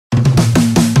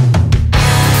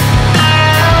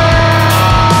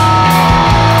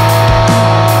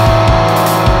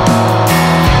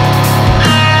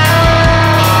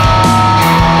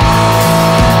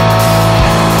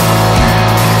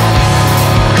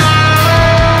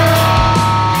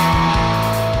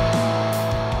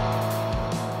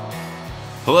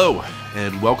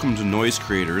welcome to Noise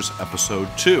Creators Episode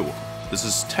 2. This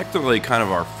is technically kind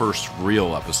of our first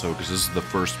real episode because this is the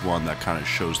first one that kind of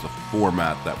shows the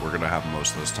format that we're going to have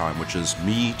most of this time, which is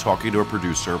me talking to a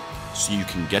producer so you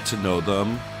can get to know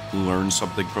them, learn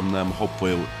something from them.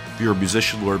 Hopefully, if you're a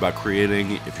musician, learn about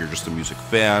creating. If you're just a music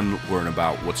fan, learn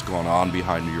about what's going on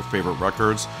behind your favorite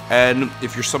records. And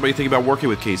if you're somebody thinking about working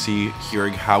with Casey,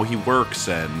 hearing how he works.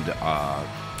 And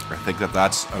I think that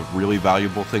that's a really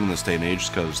valuable thing in this day and age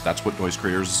because that's what Noise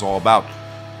Creators is all about.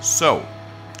 So,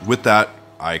 with that,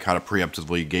 I kind of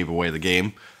preemptively gave away the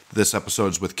game. This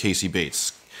episode's with Casey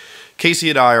Bates. Casey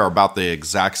and I are about the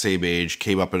exact same age,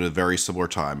 came up at a very similar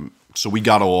time, so we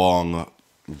got along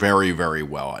very, very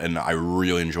well, and I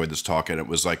really enjoyed this talk, and it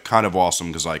was like kind of awesome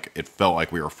because like it felt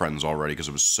like we were friends already because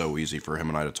it was so easy for him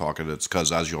and I to talk, and it's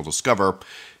because, as you'll discover,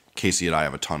 Casey and I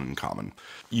have a ton in common.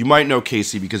 You might know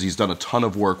Casey because he's done a ton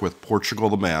of work with Portugal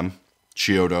The Man,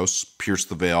 Chiodos, Pierce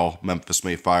the Veil, Memphis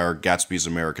May Fire, Gatsbys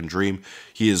American Dream,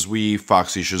 He Is We,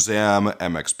 Foxy Shazam,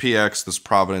 MxPx, This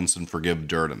Providence and Forgive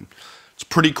Durden. It's a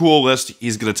pretty cool list.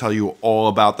 He's going to tell you all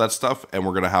about that stuff, and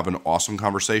we're going to have an awesome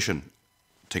conversation.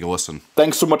 Take a listen.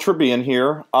 Thanks so much for being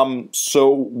here. So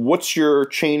what's your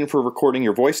chain for recording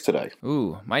your voice today?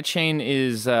 Ooh, my chain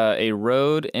is a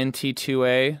Rode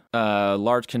NT2A,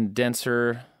 large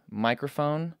condenser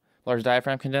microphone, large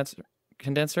diaphragm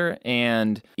condenser,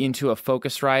 and into a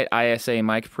Focusrite ISA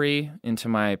mic pre into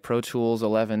my Pro Tools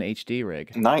 11 HD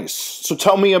rig. Nice. So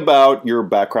tell me about your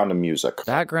background in music.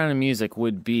 Background in music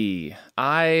would be,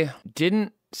 I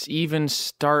didn't even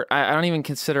start, I don't even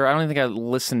think I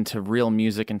listened to real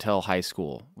music until high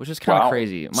school, which is kind of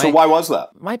crazy. So why was that?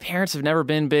 My parents have never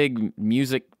been big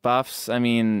music buffs. I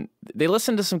mean, they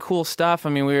listened to some cool stuff.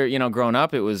 I mean, we were, growing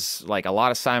up, it was like a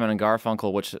lot of Simon and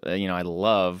Garfunkel, which, I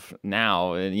love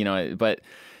now, but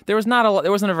there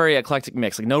wasn't a very eclectic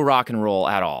mix, like no rock and roll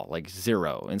at all, like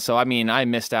zero. And so, I mean, I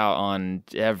missed out on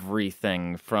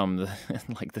everything from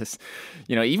like this,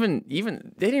 even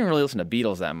they didn't really listen to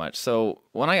Beatles that much. So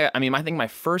when I think my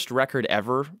first record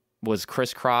ever was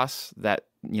Criss Cross, that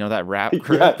rap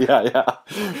group. Yeah.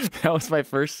 That was my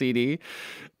first CD.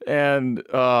 And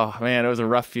oh man, it was a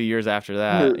rough few years after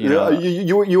that.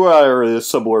 You are in a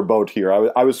similar boat here.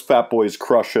 I was Fat Boys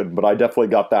Crushin', but I definitely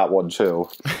got that one too.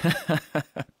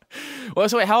 Well,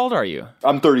 so wait, how old are you?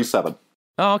 I'm 37.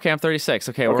 Oh, okay, I'm 36.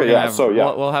 Okay,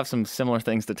 we'll have some similar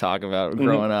things to talk about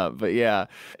growing up. But yeah,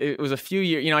 it was a few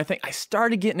years. I think I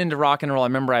started getting into rock and roll. I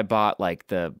remember I bought like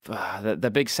the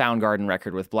big Soundgarden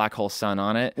record with Black Hole Sun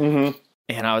on it. Mm-hmm.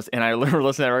 And I remember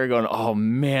listening to that record going, oh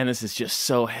man, this is just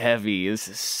so heavy. This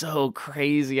is so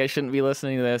crazy. I shouldn't be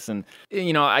listening to this. And,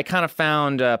 I kind of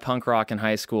found punk rock in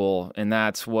high school, and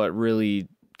that's what really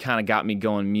kind of got me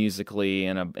going musically.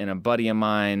 And a buddy of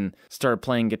mine started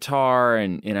playing guitar,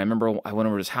 and I remember I went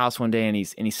over to his house one day, and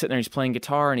he's sitting there, he's playing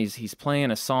guitar, and he's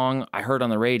playing a song I heard on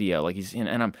the radio. Like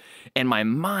and my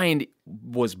mind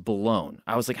was blown.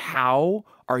 I was like, how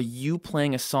are you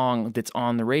playing a song that's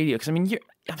on the radio? Because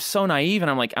I'm so naive,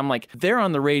 and I'm like, they're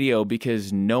on the radio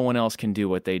because no one else can do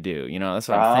what they do. That's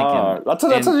what I'm thinking.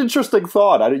 That's an interesting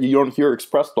thought. You don't hear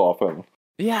expressed often.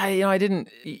 Yeah, I didn't.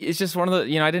 It's just one of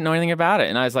the, I didn't know anything about it,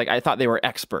 and I was like, I thought they were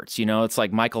experts. It's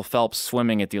like Michael Phelps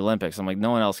swimming at the Olympics. I'm like, no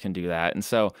one else can do that,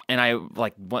 and I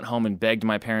like went home and begged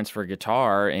my parents for a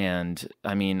guitar, and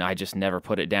I just never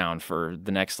put it down for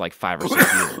the next like 5 or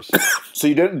 6 years. So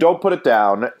you don't put it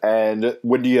down, and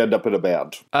when do you end up in a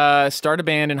band? Start a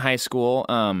band in high school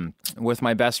with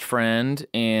my best friend,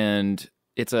 and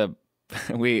it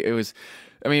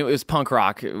was punk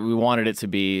rock. We wanted it to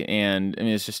be, and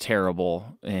it's just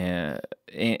terrible. And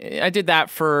I did that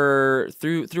through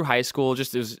high school.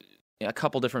 Just, it was a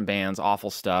couple different bands,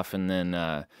 awful stuff. And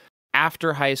then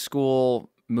after high school,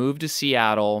 moved to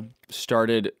Seattle.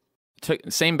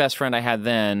 Same best friend I had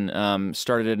then,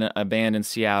 started a band in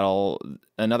Seattle,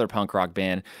 another punk rock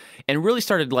band, and really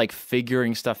started like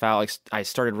figuring stuff out. Like I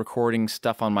started recording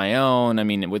stuff on my own.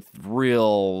 With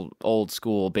real old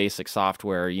school basic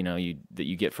software, that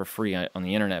you get for free on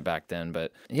the internet back then.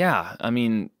 But yeah,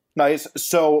 Nice.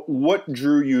 So what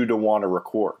drew you to want to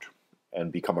record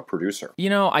and become a producer?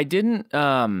 I didn't,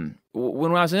 when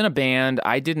I was in a band,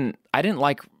 I didn't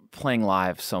like playing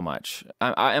live so much.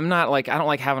 I'm not like, I don't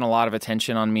like having a lot of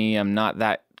attention on me. I'm not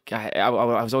that I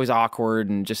was always awkward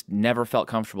and just never felt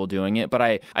comfortable doing it. But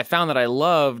I found that I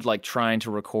loved like trying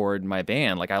to record my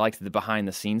band. Like I liked the behind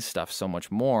the scenes stuff so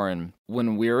much more. And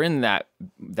when we were in that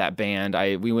band,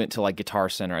 we went to like Guitar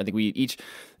Center. I think we each,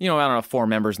 I don't know, 4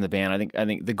 members in the band. I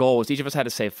think the goal was each of us had to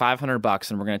save $500,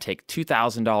 and we're going to take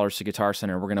 $2,000 to Guitar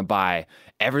Center. We're going to buy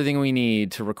everything we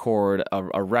need to record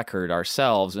a record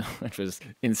ourselves, which was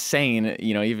insane.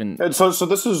 Even and so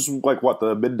this is like what,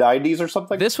 the mid '90s or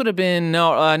something? This would have been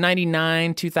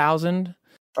 99, 2000.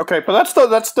 Okay, but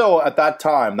that's still at that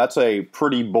time. That's a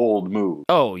pretty bold move.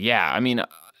 Oh yeah, I mean.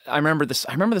 I remember the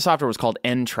software was called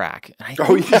N-Track. Yeah.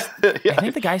 I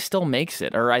think the guy still makes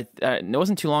it, or it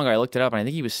wasn't too long ago I looked it up, and I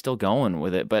think he was still going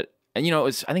with it. But I think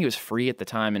it was free at the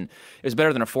time, and it was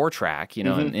better than a 4-track.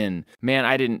 And man,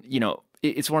 I didn't.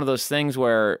 It's one of those things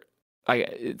where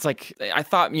it's like I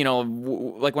thought,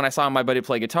 like when I saw my buddy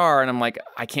play guitar, and I'm like,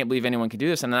 I can't believe anyone could do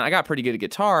this. And then I got pretty good at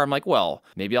guitar. I'm like, well,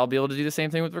 maybe I'll be able to do the same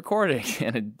thing with recording.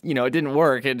 And it didn't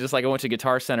work. It just like I went to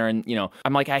Guitar Center, and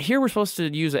I'm like, I hear we're supposed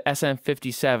to use a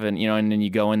SM57, and then you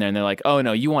go in there and they're like, oh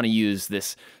no, you want to use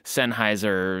this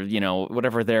Sennheiser,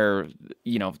 whatever they're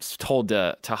told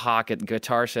to hawk at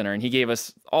Guitar Center. And he gave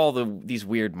us all these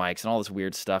weird mics and all this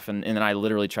weird stuff, and then I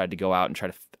literally tried to go out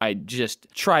and I just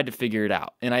tried to figure it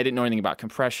out, and I didn't know anything about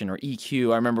compression or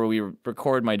EQ. I remember we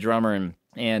record my drummer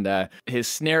and his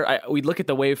snare. We'd look at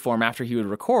the waveform after he would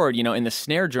record. In the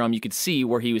snare drum, you could see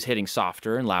where he was hitting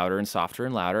softer and louder and softer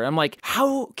and louder. I'm like,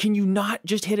 how can you not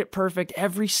just hit it perfect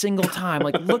every single time?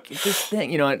 Like, look at this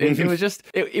thing. It was just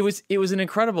it was an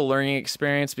incredible learning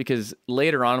experience, because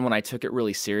later on when I took it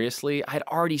really seriously, I'd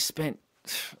already spent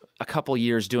a couple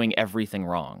years doing everything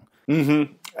wrong.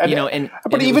 Mm-hmm.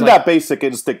 But even that basic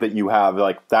instinct that you have,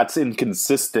 like, that's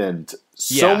inconsistent.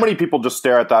 So many people just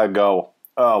stare at that and go,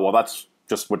 oh, well, that's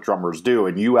just what drummers do.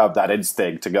 And you have that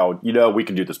instinct to go, we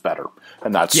can do this better.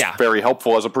 And that's very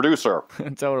helpful as a producer.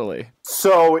 Totally.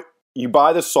 So you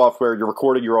buy this software, you're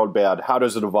recording your own band. How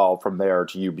does it evolve from there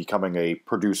to you becoming a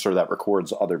producer that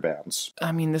records other bands?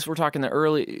 I mean, we're talking the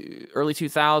early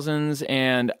 2000s,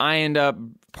 and I end up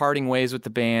parting ways with the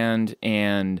band,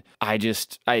 and I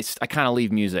kind of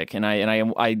leave music, and I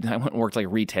went and worked like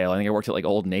retail. I think I worked at like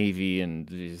Old Navy and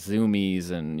Zoomies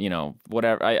and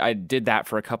whatever. I did that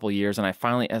for a couple of years, and I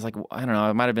was like, I don't know,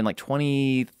 I might have been like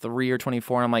 23 or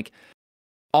 24. And I'm like,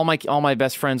 all my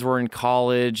best friends were in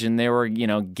college, and they were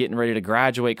getting ready to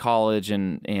graduate college,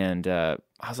 and I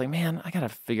was like, man, I gotta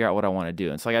figure out what I want to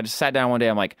do. And so I just sat down one day.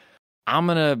 I'm like, I'm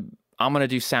gonna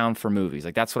do sound for movies.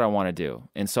 Like, that's what I want to do.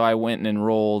 And so I went and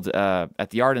enrolled at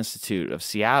the Art Institute of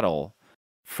Seattle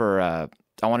for I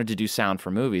wanted to do sound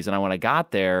for movies. And when I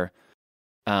got there,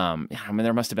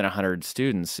 there must have been 100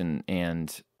 students,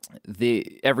 and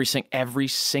every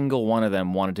single one of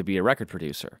them wanted to be a record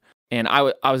producer. And I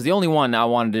was the only one I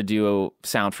wanted to do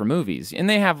sound for movies. And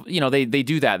they have, they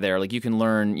do that there. Like, you can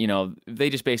learn, they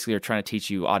just basically are trying to teach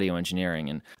you audio engineering.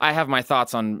 And I have my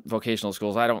thoughts on vocational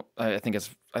schools. I think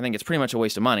it's pretty much a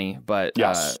waste of money, but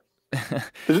yes.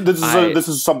 This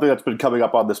is something that's been coming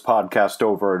up on this podcast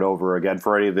over and over again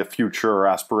for any of the future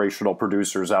aspirational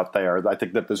producers out there. I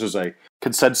think that this is a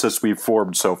consensus we've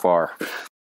formed so far.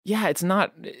 Yeah, it's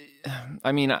not.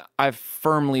 I mean, I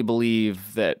firmly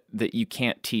believe that you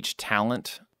can't teach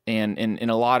talent, and in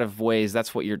a lot of ways,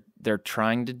 that's what they're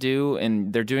trying to do,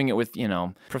 and they're doing it with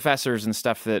professors and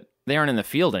stuff that they aren't in the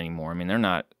field anymore. I mean, they're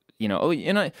not.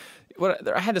 I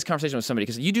had this conversation with somebody,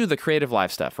 because you do the Creative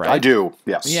Live stuff, right? I do.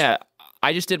 Yes. Yeah.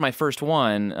 I just did my first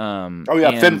one.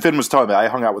 Finn was telling me. I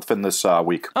hung out with Finn this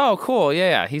week. Oh, cool.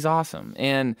 Yeah, he's awesome.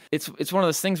 And it's one of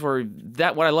those things where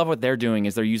what I love what they're doing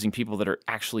is they're using people that are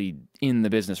actually in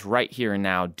the business right here and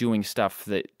now, doing stuff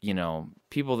that,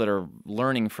 people that are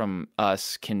learning from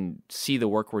us can see the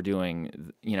work we're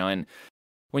doing, and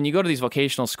when you go to these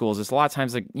vocational schools, it's a lot of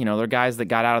times like, they're guys that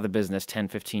got out of the business 10,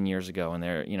 15 years ago, and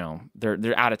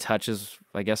they're out of touch is,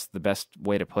 I guess, the best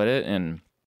way to put it. And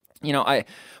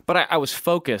I was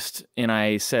focused, and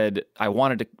I said I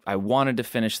wanted to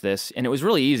finish this, and it was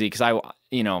really easy because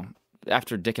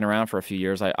after dicking around for a few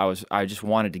years, I just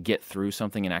wanted to get through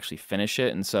something and actually finish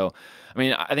it. And so, I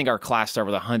mean, I think our class started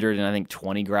with 100, and I think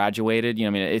 20 graduated.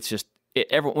 It's just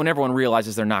when everyone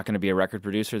realizes they're not going to be a record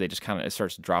producer, they just it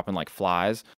starts dropping like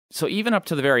flies. So even up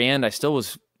to the very end, I still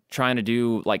was trying to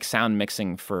do like sound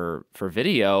mixing for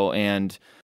video, and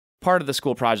part of the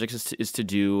school project is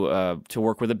to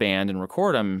work with a band and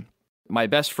record them. My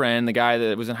best friend, the guy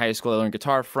that was in high school I learned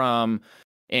guitar from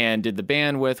and did the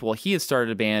band with, well, he had started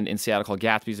a band in Seattle called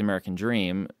Gatsbys American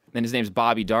Dream, and his name's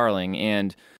Bobby Darling.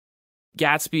 And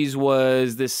Gatsbys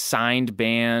was this signed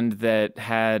band that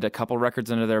had a couple records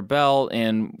under their belt,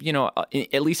 and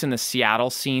at least in the Seattle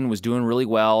scene, was doing really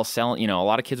well, selling. A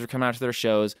lot of kids were coming out to their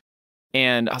shows,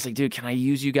 and I was like, dude, can I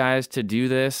use you guys to do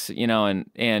this?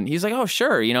 And he's like, oh,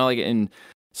 sure, and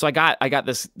so I got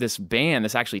this band,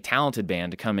 this actually talented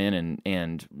band, to come in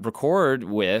and record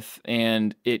with,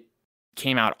 and it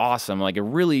came out awesome. Like, it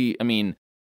really, I mean,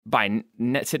 by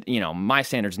my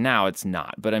standards now, it's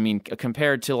not, but I mean,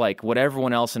 compared to like what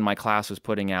everyone else in my class was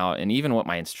putting out, and even what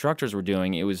my instructors were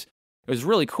doing, it was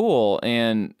really cool.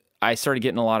 And I started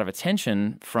getting a lot of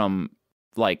attention from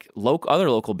like other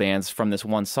local bands from this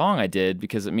one song I did,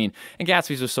 because I mean, and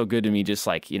Gatsby's was so good to me, just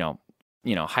like,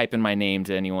 hyping my name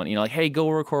to anyone, like, hey, go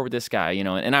record with this guy,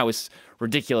 and I was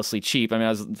ridiculously cheap. I mean, I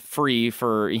was free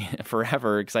for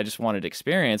forever because I just wanted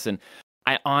experience. And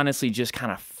I honestly just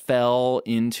kind of fell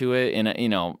into it. And,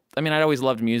 I mean, I'd always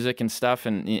loved music and stuff.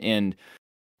 And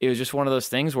it was just one of those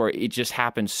things where it just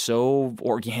happened so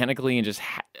organically, and just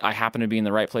I happened to be in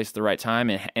the right place at the right time,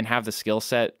 and have the skill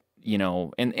set,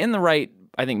 and in the right,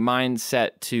 I think,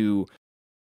 mindset to,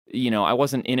 I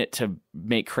wasn't in it to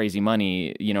make crazy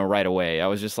money, right away. I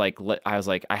was just like,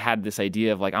 I had this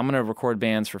idea of like, I'm going to record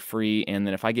bands for free. And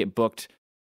then if I get booked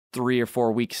 3 or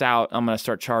 4 weeks out, I'm going to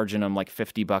start charging them like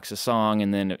 $50 a song.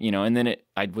 And then,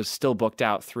 I was still booked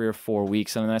out 3 or 4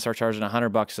 weeks. And then I started charging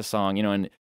 $100 a song, and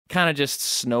kind of just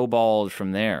snowballed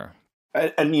from there.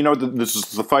 And this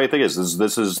is the funny thing is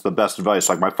this is the best advice.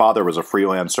 Like, my father was a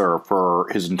freelancer for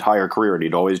his entire career, and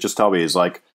he'd always just tell me, he's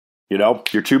like,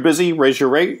 you're too busy, raise your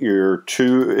rate.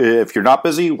 If you're not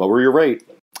busy, lower your rate.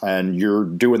 And you're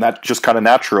doing that just kind of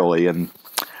naturally. And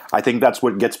I think that's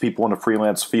what gets people in a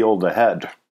freelance field ahead.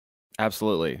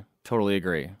 Absolutely. Totally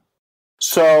agree.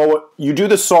 So you do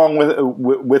this song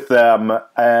with them,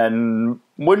 and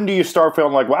when do you start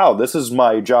feeling like, wow, this is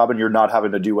my job, and you're not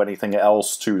having to do anything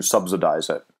else to subsidize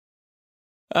it?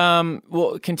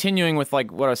 Well, continuing with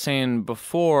like what I was saying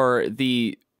before,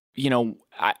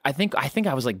 I think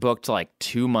I was like booked like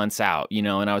 2 months out,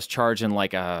 and I was charging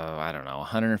like I don't know,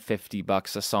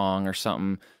 $150 a song or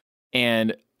something,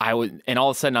 and and all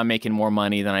of a sudden I'm making more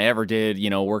money than I ever did,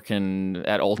 working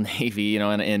at Old Navy,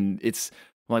 and it's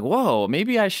I'm like, whoa,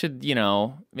 maybe I should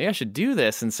do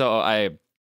this. And so I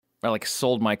like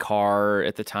sold my car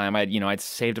at the time. I'd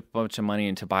saved a bunch of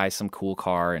money to buy some cool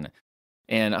car, and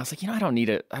I was like, I don't need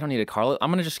a car.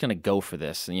 I'm just gonna go for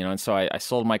this, and so I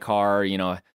sold my car,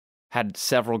 had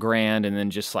several grand, and then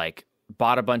just like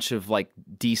bought a bunch of like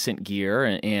decent gear,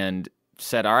 and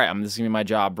said, all right, this is gonna be my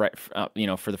job, right?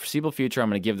 For the foreseeable future, I'm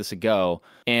gonna give this a go.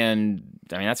 And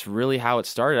I mean, that's really how it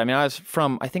started. I mean, I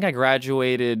think I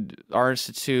graduated our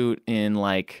institute in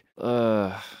like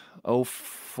 04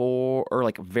 or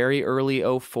like very early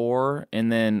 04,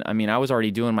 and then I mean, I was already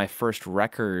doing my first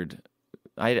record.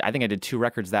 I think I did 2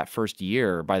 records that first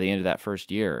year. By the end of that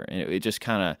first year, and it just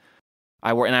kind of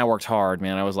I worked hard,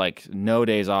 man. I was like no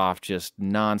days off, just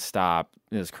nonstop.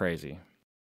 It was crazy.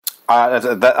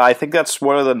 I think that's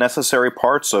one of the necessary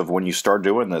parts of when you start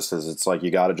doing this. Is it's like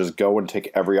you got to just go and take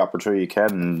every opportunity you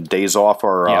can. And days off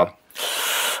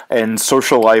and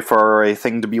social life are a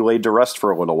thing to be laid to rest for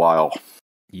a little while.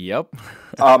 Yep.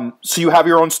 So you have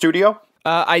your own studio?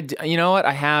 You know what?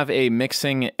 I have a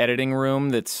mixing editing room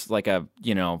that's like I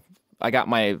got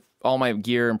all my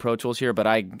gear and Pro Tools here, but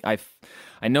I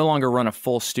no longer run a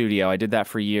full studio. I did that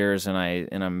for years, and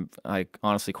I'm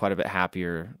honestly quite a bit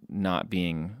happier not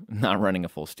running a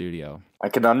full studio. I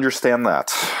can understand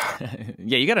that.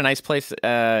 Yeah, you got a nice place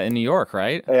in New York,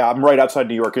 right? Yeah, I'm right outside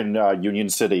New York in Union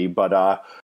City, but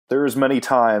there's many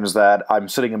times that I'm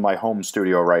sitting in my home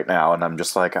studio right now, and I'm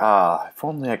just like, if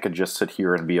only I could just sit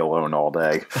here and be alone all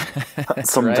day.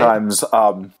 Sometimes,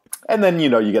 right? And then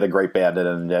you get a great band in,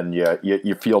 and then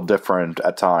you feel different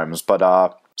at times.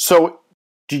 But so.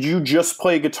 Did you just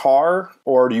play guitar,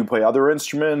 or do you play other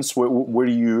instruments? What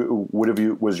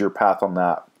was your path on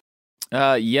that?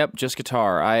 Yep, just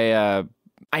guitar.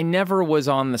 I never was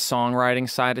on the songwriting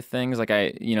side of things. Like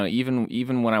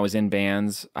even when I was in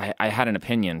bands, I had an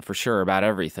opinion for sure about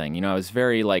everything. I was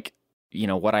very like,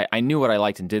 what I knew what I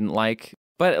liked and didn't like.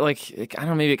 But like, I don't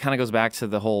know, maybe it kind of goes back to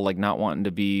the whole like not wanting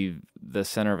to be the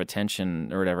center of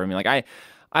attention or whatever. I mean, like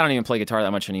I don't even play guitar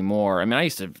that much anymore. I mean, I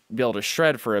used to be able to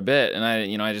shred for a bit, and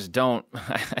I just don't.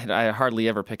 I hardly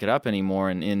ever pick it up anymore.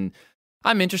 And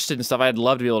I'm interested in stuff. I'd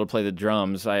love to be able to play the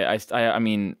drums. I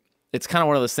mean, it's kind of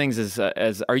one of those things. Do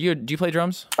you play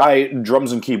drums?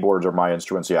 Drums and keyboards are my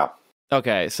instruments. Yeah.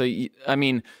 Okay, so I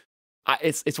mean,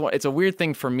 it's a weird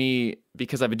thing for me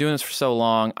because I've been doing this for so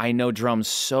long. I know drums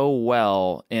so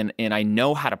well, and I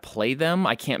know how to play them.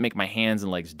 I can't make my hands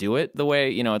and legs do it the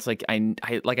way, it's like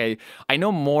I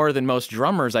know more than most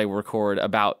drummers I record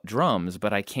about drums,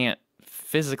 but I can't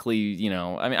physically,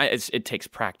 I mean, it takes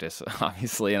practice,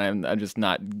 obviously, and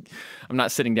I'm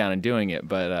not sitting down and doing it,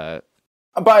 but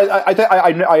I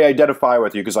identify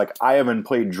with you because like I haven't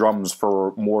played drums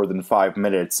for more than 5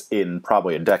 minutes in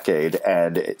probably a decade,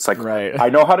 and it's like right. I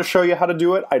know how to show you how to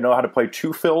do it. I know how to play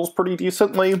two fills pretty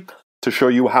decently to show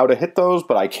you how to hit those,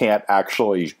 but I can't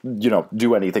actually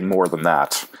do anything more than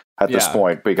that at this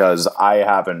point because I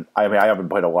haven't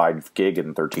played a live gig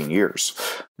in 13 years.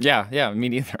 Yeah, me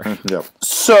neither. Yeah.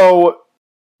 So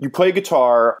you play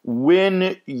guitar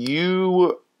when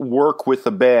you work with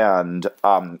a band.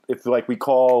 If like we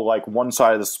call like one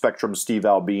side of the spectrum Steve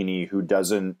Albini, who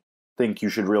doesn't think you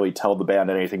should really tell the band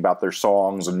anything about their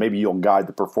songs, and maybe you'll guide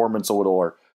the performance a little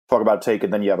or talk about take,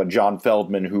 and then you have a John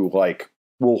Feldman who like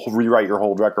will rewrite your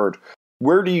whole record.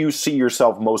 Where do you see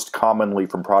yourself most commonly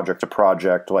from project to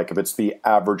project? Like if it's the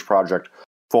average project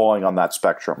falling on that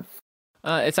spectrum?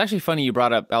 It's actually funny you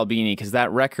brought up Albini because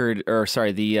that record,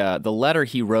 the letter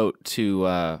he wrote to.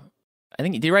 I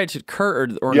think, did he write it to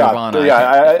Kurt or Nirvana?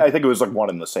 Yeah, I think it was like one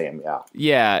and the same, yeah.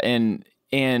 Yeah,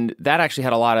 and that actually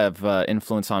had a lot of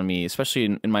influence on me,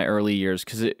 especially in my early years,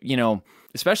 because,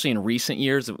 especially in recent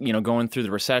years, going through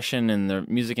the recession in the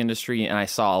music industry, and I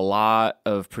saw a lot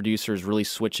of producers really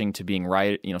switching to being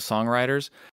songwriters.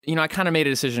 I kind of made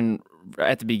a decision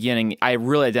at the beginning. I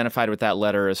really identified with that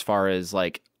letter as far as,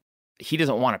 like, he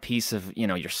doesn't want a piece of,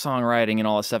 your songwriting and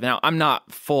all this stuff. Now, I'm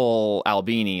not full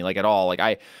Albini, like, at all. Like,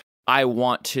 I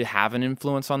want to have an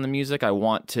influence on the music. I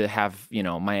want to have,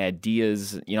 my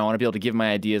ideas, I want to be able to give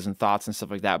my ideas and thoughts and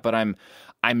stuff like that. But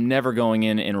I'm never going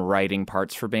in and writing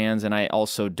parts for bands. And I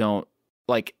also don't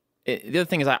the other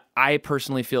thing is I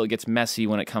personally feel it gets messy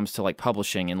when it comes to like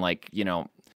publishing and like,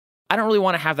 I don't really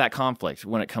want to have that conflict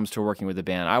when it comes to working with a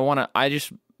band.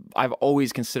 I've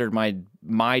always considered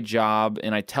my job,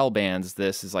 and I tell bands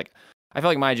this, is like, I feel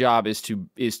like my job is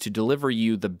to deliver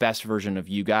you the best version of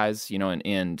you guys,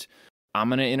 and I'm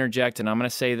going to interject and I'm going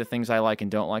to say the things I like and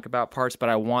don't like about parts, but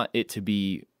I want it to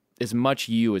be as much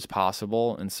you as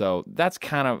possible. And so that's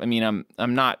kind of,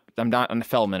 I'm not on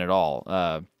Feldman at all.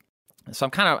 So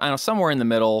I'm kind of, somewhere in the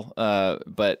middle,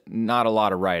 but not a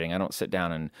lot of writing. I don't sit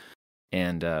down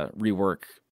and rework,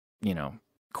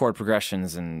 chord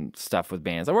progressions and stuff with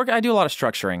bands. I do a lot of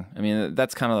structuring.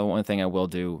 That's kind of the one thing I will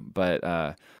do,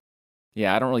 but,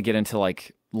 yeah, I don't really get into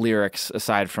like lyrics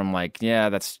aside from like,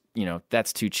 that's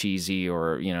too cheesy,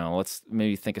 or, let's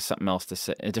maybe think of something else to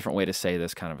say, a different way to say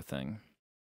this kind of a thing.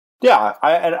 Yeah,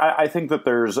 I think that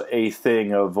there's a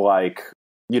thing of like,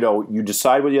 you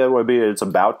decide what you want to be. It's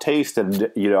about taste, and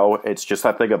it's just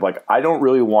that thing of like, I don't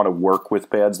really want to work with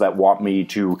bands that want me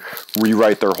to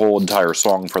rewrite their whole entire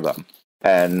song for them.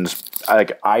 And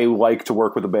I like to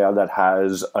work with a band that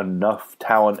has enough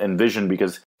talent and vision,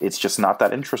 because it's just not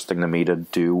that interesting to me to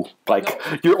do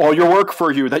all your work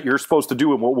for you that you're supposed to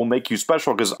do and what will make you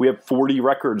special, because we have 40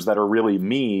 records that are really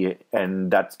me,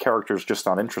 and that character is just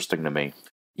not interesting to me.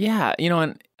 Yeah,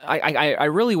 and I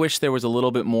really wish there was a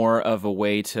little bit more of a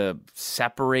way to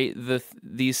separate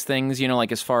these things,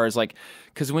 like as far as like,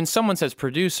 because when someone says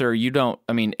producer,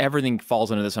 everything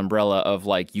falls under this umbrella of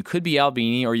like, you could be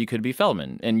Albini or you could be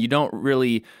Feldman, and you don't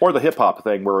really... Or the hip-hop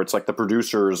thing where it's like the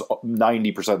producer's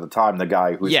 90% of the time the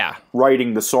guy who's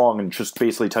writing the song and just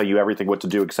basically tell you everything what to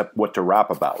do except what to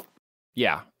rap about.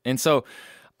 Yeah, and so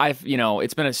I've,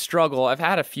 it's been a struggle. I've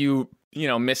had a few...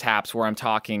 mishaps where I'm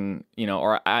talking,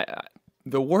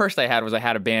 the worst I had was I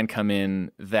had a band come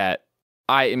in that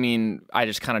I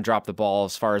just kind of dropped the ball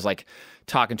as far as like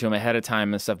talking to them ahead of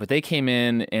time and stuff, but they came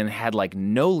in and had like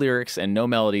no lyrics and no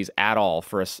melodies at all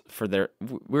we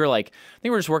were like, I think we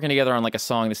were just working together on like a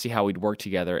song to see how we'd work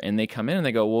together. And they come in and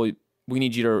they go, well, we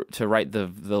need you to write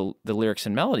the lyrics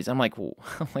and melodies. I'm like,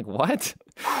 what?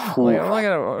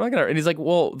 And he's like,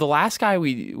 well, the last guy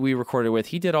we recorded with,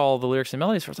 he did all the lyrics and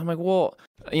melodies for us. I'm like, well,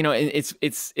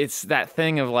 it's that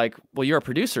thing of like, well, you're a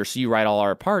producer, so you write all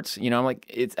our parts. I'm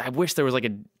like, I wish there was like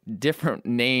a different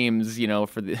names,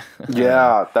 for the.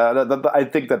 Yeah, I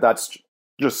think that's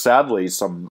just sadly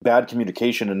some bad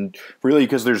communication, and really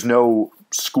because there's no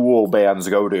school bands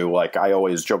to go to. Like I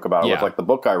always joke about it with like the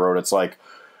book I wrote. It's like,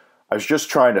 I was just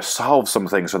trying to solve some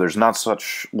things so there's not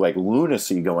such like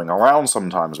lunacy going around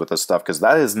sometimes with this stuff, because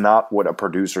that is not what a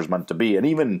producer's meant to be. And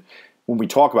even when we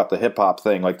talk about the hip-hop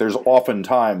thing, like there's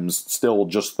oftentimes still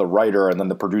just the writer, and then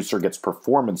the producer gets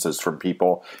performances from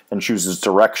people and chooses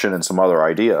direction and some other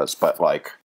ideas. But like,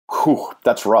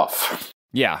 that's rough.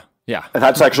 Yeah, Yeah. And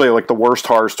that's actually like the worst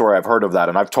horror story I've heard of that.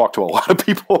 And I've talked to a lot of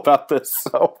people about this.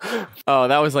 So, oh,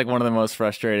 that was like one of the most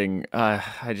frustrating.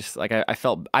 I just like, I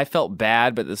felt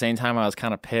bad, but at the same time I was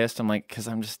kind of pissed. I'm like, cause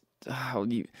I'm just,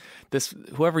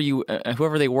 whoever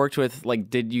they worked with,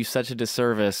 like, did you such a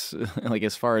disservice, like,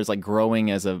 as far as like growing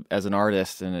as an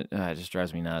artist, and it just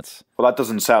drives me nuts. Well, that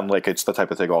doesn't sound like it's the type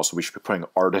of thing also we should be putting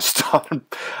artists on.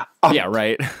 Yeah,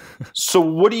 right. So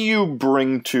what do you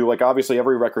bring to, like, obviously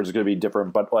every record is going to be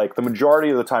different, but like the majority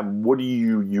of the time, what do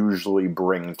you usually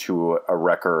bring to a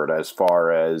record as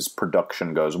far as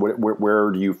production goes? Where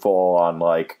do you fall on,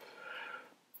 like,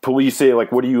 policing?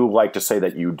 Like, what do you like to say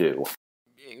that you do?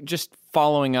 Just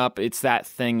following up, it's that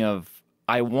thing of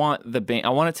I want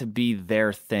it to be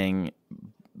their thing,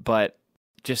 but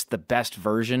just the best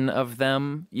version of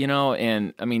them, you know?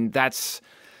 And I mean, that's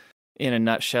in a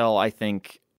nutshell, I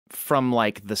think, from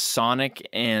like the sonic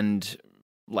and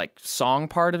like song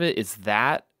part of it is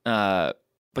that,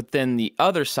 but then the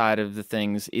other side of the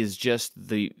things is just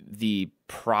the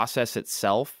process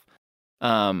itself.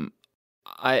 I've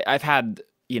had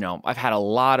a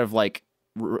lot of like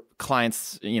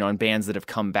clients, you know, and bands that have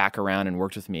come back around and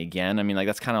worked with me again. I mean, like,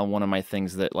 that's kind of one of my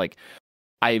things that, like,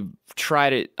 I try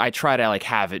to like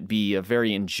have it be a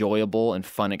very enjoyable and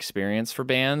fun experience for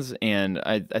bands. And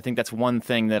I think that's one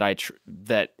thing that I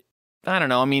don't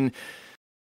know. I mean,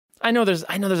 I know there's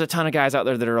a ton of guys out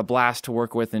there that are a blast to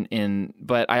work with,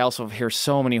 but I also hear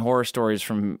so many horror stories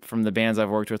from the bands I've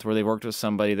worked with where they worked with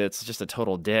somebody that's just a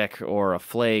total dick or a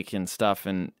flake and stuff.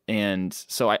 And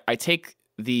so I take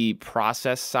the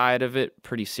process side of it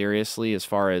pretty seriously, as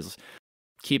far as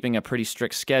keeping a pretty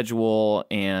strict schedule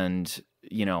and,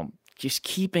 you know, just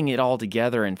keeping it all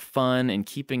together and fun and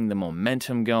keeping the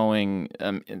momentum going.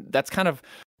 That's kind of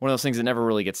one of those things that never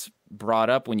really gets brought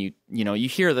up when you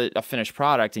hear a finished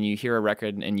product and you hear a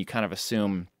record and you kind of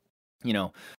assume, you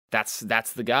know, that's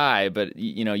the guy, but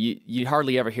you know, you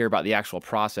hardly ever hear about the actual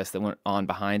process that went on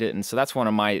behind it. And so that's one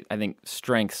of my, I think,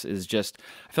 strengths, is just,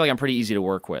 I feel like I'm pretty easy to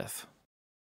work with.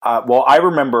 Well, I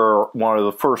remember one of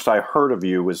the first I heard of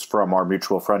you was from our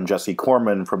mutual friend Jesse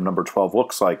Corman from Number 12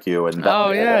 Looks Like You. And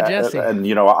Jesse. And,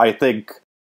 you know, I think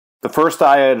the first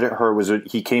I had heard was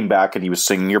he came back and he was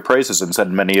singing your praises and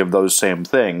said many of those same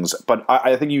things. But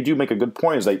I think you do make a good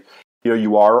point, is that, you know,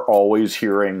 you are always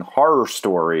hearing horror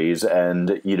stories.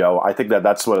 And, you know, I think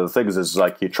that's one of the things, is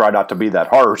like, you try not to be that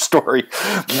horror story.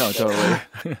 No, totally.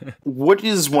 What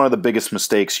is one of the biggest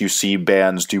mistakes you see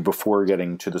bands do before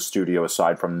getting to the studio,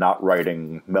 aside from not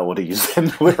writing melodies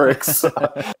and lyrics?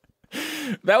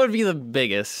 That would be the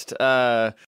biggest.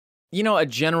 You know, a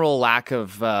general lack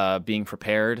of being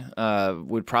prepared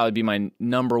would probably be my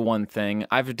number one thing.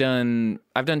 I've done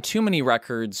too many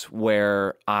records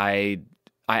where I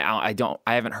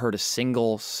haven't heard a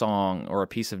single song or a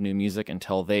piece of new music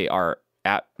until they are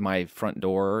at my front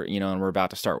door, you know, and we're about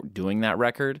to start doing that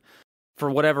record. For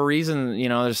whatever reason, you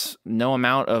know, there's no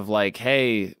amount of like,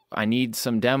 hey, I need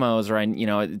some demos, or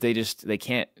they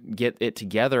can't get it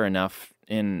together enough.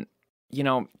 And, you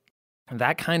know,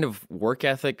 that kind of work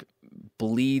ethic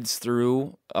bleeds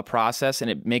through a process,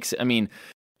 and it makes, I mean,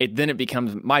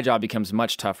 my job becomes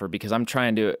much tougher, because I'm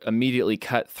trying to immediately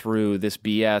cut through this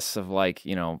BS of, like,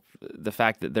 you know, the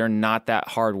fact that they're not that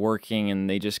hardworking and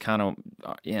they just kind of,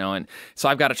 you know, and so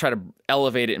I've got to try to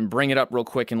elevate it and bring it up real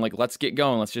quick and, like, let's get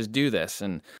going, let's just do this.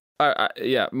 And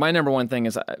yeah, my number one thing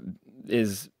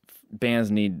is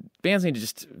bands need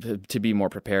just to be more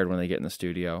prepared when they get in the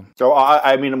studio. So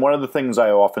I mean, one of the things I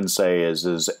often say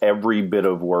is every bit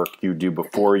of work you do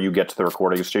before you get to the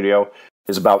recording studio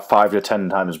is about 5 to 10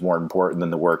 times more important than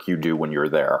the work you do when you're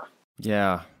there.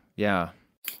 Yeah.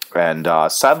 And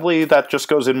sadly, that just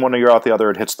goes in one ear out the other.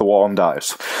 It hits the wall and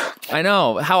dies. I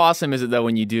know. How awesome is it, though,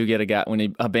 when you do get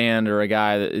a band or a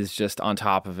guy that is just on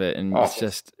top of it, and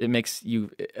it makes you,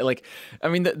 like, I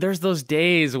mean, there's those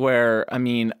days where, I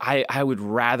mean, I would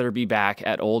rather be back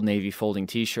at Old Navy folding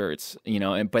T-shirts, you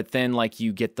know, but then, like,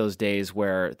 you get those days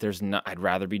where I'd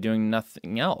rather be doing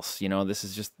nothing else, you know. This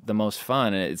is just the most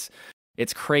fun, and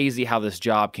it's crazy how this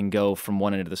job can go from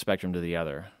one end of the spectrum to the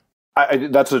other.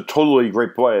 That's a totally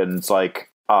great point, and it's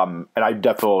like, and I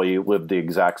definitely lived the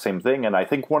exact same thing. And I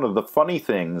think one of the funny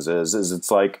things is it's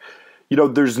like, you know,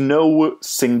 there's no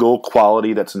single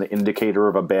quality that's an indicator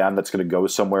of a band that's going to go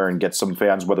somewhere and get some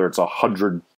fans, whether it's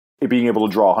 100, being able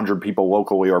to draw 100 people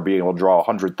locally or being able to draw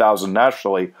 100,000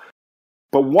 nationally.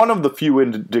 But one of the few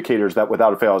indicators that,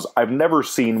 without a fail, is I've never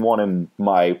seen one in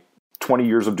my 20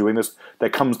 years of doing this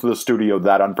that comes to the studio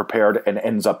that unprepared and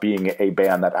ends up being a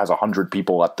band that has 100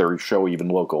 people at their show, even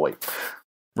locally.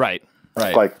 Right.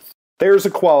 Like, there's a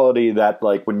quality that,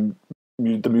 like, when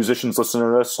the musicians listen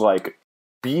to this, like,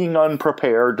 being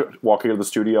unprepared walking into the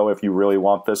studio if you really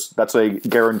want this, that's a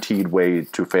guaranteed way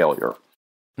to failure.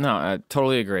 No, I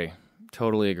totally agree.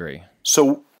 Totally agree.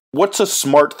 So what's a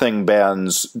smart thing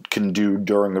bands can do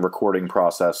during the recording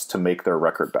process to make their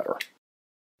record better?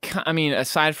 I mean,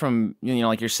 aside from,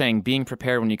 like you're saying, being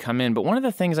prepared when you come in, but one of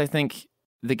the things I think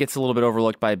that gets a little bit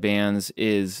overlooked by bands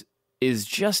is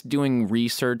just doing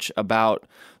research about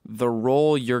the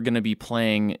role you're going to be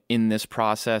playing in this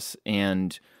process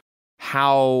and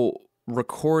how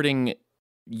recording,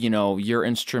 your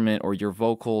instrument or your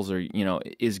vocals or,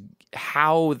 is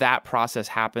how that process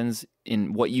happens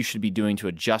in what you should be doing to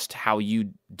adjust how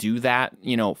you do that,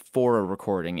 for a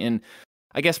recording. And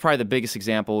I guess probably the biggest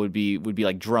example would be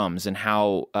like drums and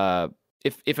how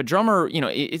if a drummer,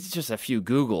 it's just a few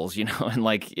Googles,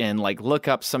 and look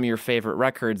up some of your favorite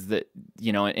records that,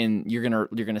 and you're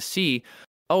gonna see,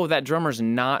 oh, that drummer's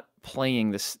not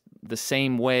playing the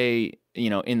same way,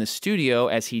 in the studio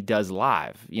as he does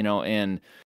live, and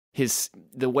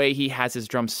the way he has his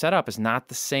drums set up is not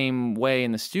the same way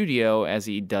in the studio as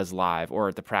he does live or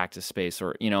at the practice space,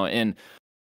 or and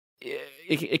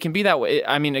it can be that way.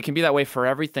 I mean, it can be that way for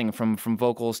everything from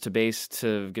vocals to bass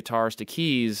to guitars to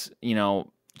keys,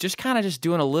 just kind of just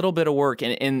doing a little bit of work.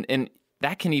 And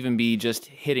that can even be just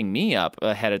hitting me up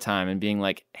ahead of time and being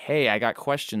like, hey, I got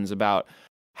questions about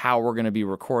how we're going to be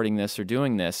recording this or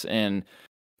doing this. And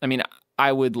I mean,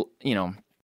 I would,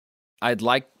 I'd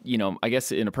like, I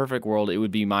guess in a perfect world, it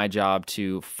would be my job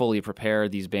to fully prepare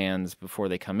these bands before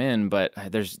they come in, but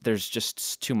there's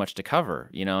just too much to cover,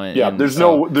 And there's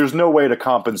no way to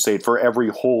compensate for every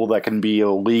hole that can be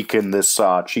a leak in this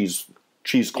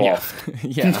cheesecloth.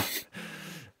 Yeah.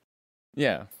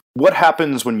 Yeah. What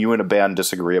happens when you and a band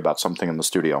disagree about something in the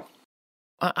studio?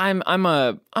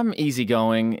 I'm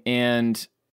easygoing, and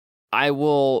I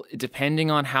will,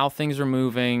 depending on how things are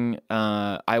moving,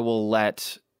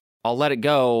 I'll let it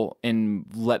go and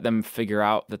let them figure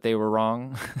out that they were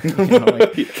wrong.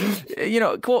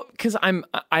 Cool. Because I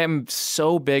am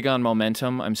so big on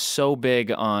momentum. I'm so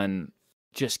big on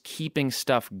just keeping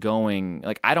stuff going.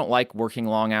 Like, I don't like working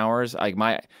long hours. Like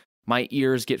my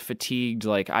ears get fatigued.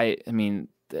 Like I mean,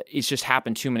 it's just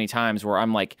happened too many times where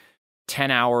I'm like 10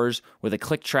 hours with a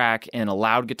click track and a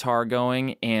loud guitar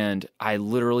going, and I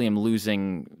literally am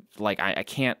losing. Like I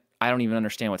don't even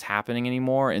understand what's happening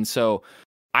anymore. And so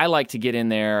I like to get in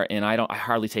there, and I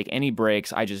hardly take any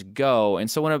breaks. I just go. And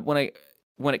so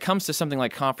when it comes to something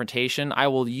like confrontation, I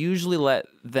will usually let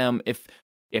them, if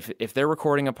they're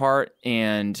recording a part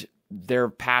and they're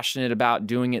passionate about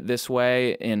doing it this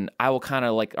way, and I will kind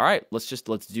of like, all right, let's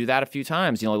do that a few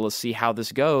times. Let's see how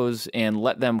this goes, and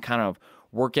let them kind of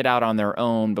work it out on their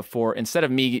own before, instead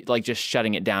of me like just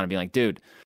shutting it down and being like, dude,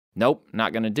 nope,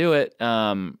 not gonna do it.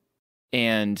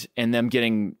 And them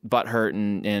getting butthurt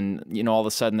and all of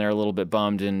a sudden they're a little bit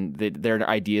bummed and their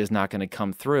idea is not going to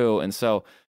come through. And so,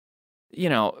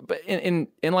 but and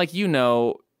like,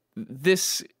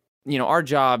 this, our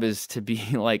job is to be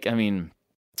like, I mean,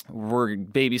 we're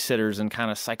babysitters and kind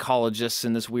of psychologists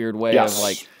in this weird way. Yes. Of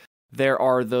like, there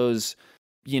are those,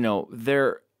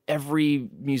 every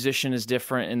musician is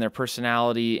different in their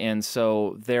personality, and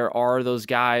so there are those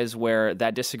guys where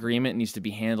that disagreement needs to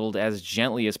be handled as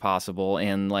gently as possible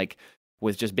and like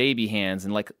with just baby hands,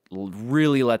 and like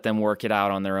really let them work it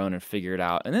out on their own and figure it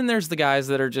out. And then there's the guys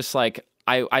that are just like,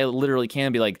 I literally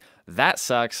can be like, that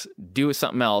sucks, do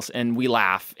something else, and we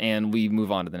laugh and we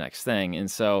move on to the next thing.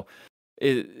 And so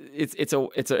it's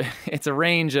a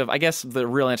range of, I guess the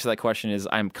real answer to that question is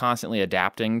I'm constantly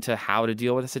adapting to how to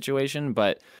deal with a situation,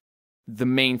 but the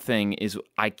main thing is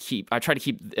I try to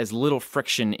keep as little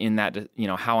friction in that,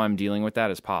 how I'm dealing with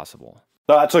that as possible.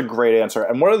 No, that's a great answer.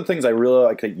 And one of the things I really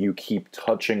like that you keep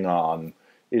touching on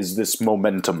is this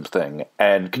momentum thing.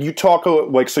 And can you talk,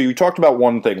 like, so you talked about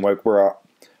one thing, like, where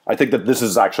I think that this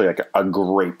is actually like a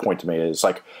great point to me, is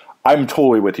like, I'm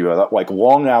totally with you. Like,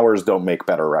 long hours don't make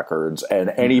better records.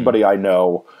 And anybody I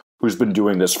know who's been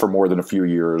doing this for more than a few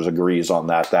years agrees on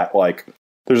that like,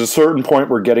 there's a certain point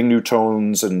where getting new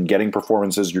tones and getting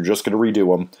performances, you're just going to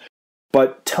redo them.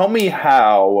 But tell me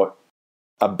how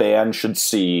a band should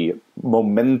see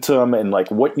momentum and like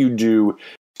what you do to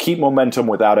keep momentum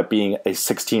without it being a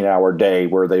 16-hour day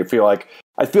where they feel like,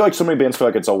 I feel like so many bands feel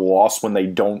like it's a loss when they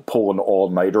don't pull an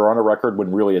all-nighter on a record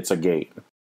when really it's a gain.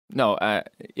 No,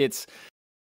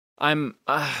 I'm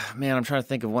trying to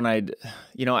think of when I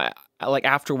like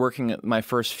after working my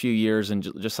first few years and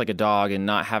just like a dog and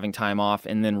not having time off,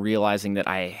 and then realizing that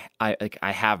I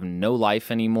have no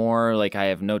life anymore. Like, I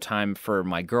have no time for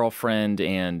my girlfriend,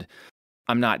 and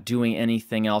I'm not doing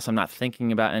anything else. I'm not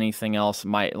thinking about anything else.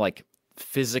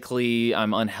 physically,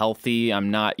 I'm unhealthy.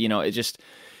 I'm not, it just,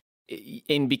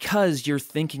 and because you're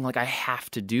thinking like, I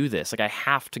have to do this, like I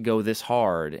have to go this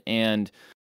hard. And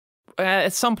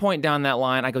at some point down that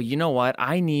line, I go, you know what?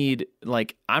 I need,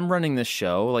 like, I'm running this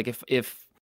show. Like if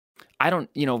I don't,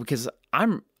 because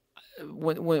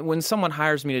when someone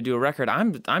hires me to do a record,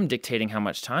 I'm dictating how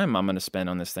much time I'm going to spend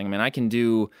on this thing. I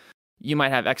mean, you might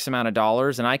have X amount of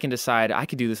dollars and I can decide I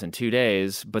could do this in 2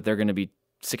 days, but they're going to be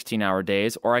 16-hour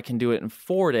days, or I can do it in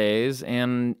 4 days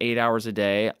and 8 hours a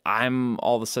day. I'm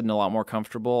all of a sudden a lot more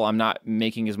comfortable. I'm not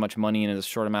making as much money in a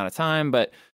short amount of time,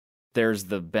 but there's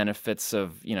the benefits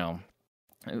of,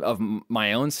 of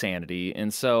my own sanity.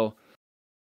 And so,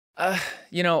 I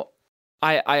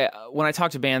when I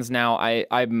talk to bands now,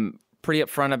 I'm pretty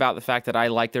upfront about the fact that I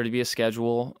like there to be a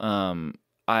schedule.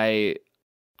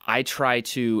 I try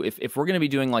to, if we're going to be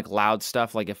doing like loud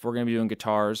stuff, like if we're going to be doing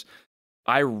guitars,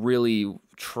 I really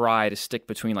try to stick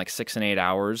between like 6 and 8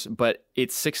 hours, but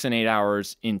it's 6 and 8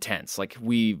 hours intense. Like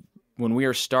when we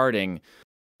are starting,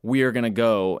 we are going to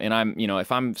go, and I'm,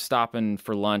 if I'm stopping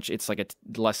for lunch, it's like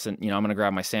less than, I'm going to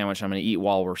grab my sandwich, I'm going to eat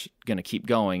while we're going to keep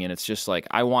going. And it's just like,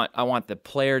 I want the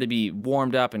player to be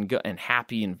warmed up and and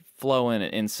happy and flowing.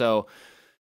 And so,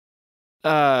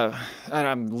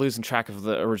 I'm losing track of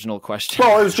the original question.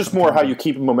 Well, it was just more how you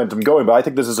keep momentum going, but I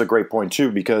think this is a great point too,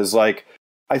 because like,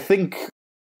 I think,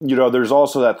 there's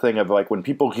also that thing of like, when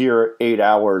people hear 8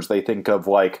 hours, they think of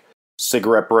like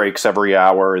cigarette breaks every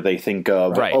hour. They think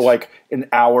of like an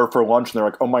hour for lunch, and they're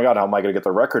like, oh my God, how am I going to get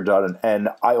the record done? And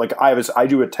I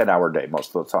do a 10-hour day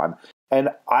most of the time. And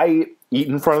I eat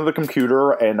in front of the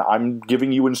computer, and I'm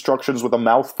giving you instructions with a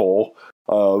mouthful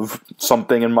of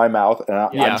something in my mouth, and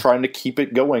I'm trying to keep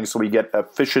it going so we get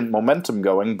efficient momentum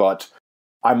going, but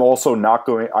I also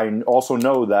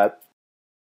know that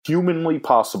humanly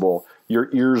possible, your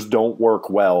ears don't work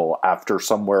well after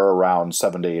somewhere around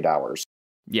 7 to 8 hours.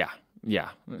 Yeah.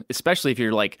 Especially if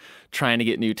you're like trying to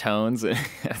get new tones.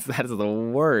 That is the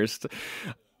worst.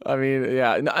 I mean,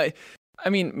 yeah.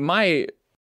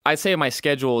 I'd say my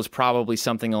schedule is probably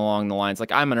something along the lines,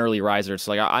 like I'm an early riser.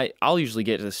 So like I'll usually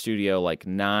get to the studio like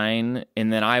 9,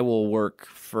 and then I will work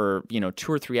for, 2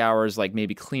 or 3 hours, like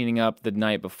maybe cleaning up the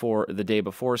day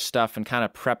before stuff and kind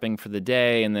of prepping for the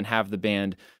day, and then have the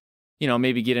band,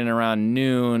 maybe get in around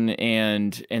noon,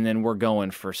 and then we're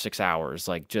going for 6 hours.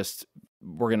 Like just,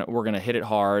 we're gonna hit it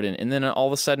hard, and then all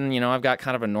of a sudden, I've got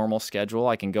kind of a normal schedule.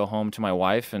 I can go home to my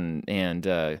wife and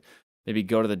maybe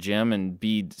go to the gym and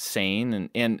be sane.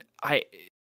 And I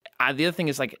the other thing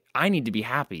is, like, I need to be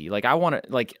happy. Like I want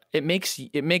to, like, it makes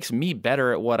me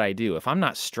better at what I do. If I'm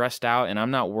not stressed out and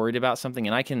I'm not worried about something,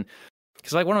 and I can,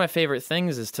 because like one of my favorite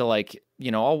things is to like,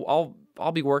 I'll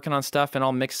be working on stuff and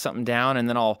I'll mix something down, and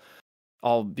then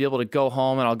I'll be able to go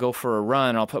home and I'll go for a run,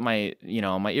 and I'll put my,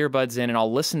 my earbuds in, and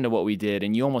I'll listen to what we did,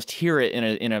 and you almost hear it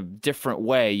in a different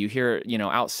way. You hear it,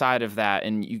 outside of that,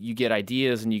 and you get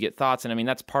ideas and you get thoughts. And I mean,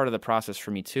 that's part of the process for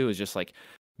me too, is just like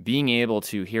being able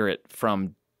to hear it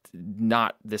from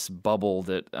not this bubble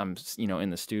that I'm, in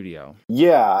the studio.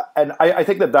 Yeah. And I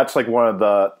think that's like one of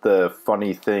the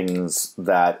funny things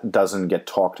that doesn't get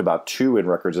talked about too in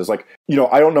records is like,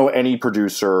 I don't know any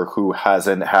producer who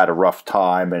hasn't had a rough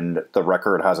time and the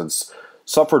record hasn't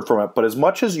suffered from it. But as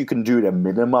much as you can do to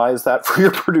minimize that for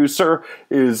your producer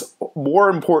is more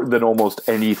important than almost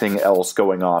anything else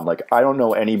going on. Like, I don't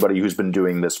know anybody who's been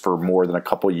doing this for more than a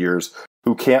couple years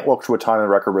who can't look to a time in the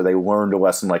record where they learned a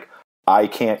lesson like, I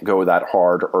can't go that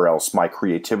hard or else my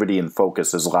creativity and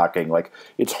focus is lacking. Like,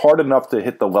 it's hard enough to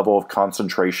hit the level of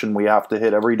concentration we have to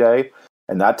hit every day,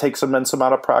 and that takes an immense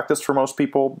amount of practice for most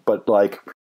people. But, like,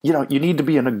 you need to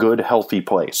be in a good, healthy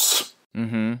place.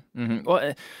 Mm-hmm. Mm-hmm.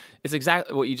 Well, it's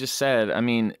exactly what you just said. I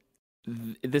mean,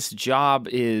 this job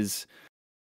is,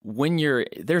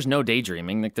 there's no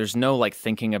daydreaming, like there's no like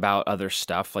thinking about other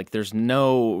stuff, like there's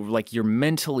no, like, you're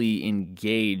mentally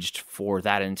engaged for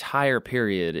that entire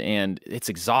period, and it's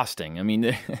exhausting. I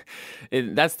mean,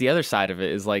 that's the other side of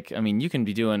it, is like, I mean, you can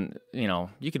be doing,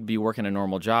 you could be working a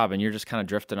normal job and you're just kind of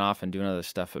drifting off and doing other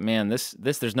stuff, but man, this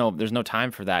there's no time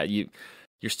for that. You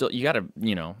gotta,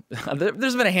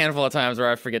 there's been a handful of times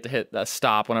where I forget to hit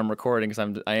stop when I'm recording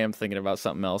because I am thinking about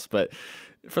something else, but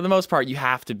for the most part, you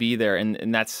have to be there,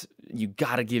 and that's, you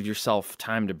got to give yourself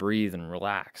time to breathe and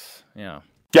relax. Yeah.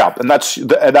 Yeah, and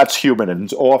that's human.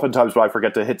 And oftentimes when I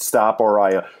forget to hit stop or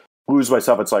I lose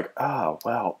myself, it's like, oh,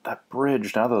 well, that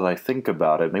bridge, now that I think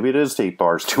about it, maybe it is 8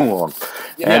 bars too long.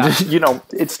 Yeah. And,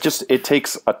 it's just, it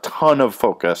takes a ton of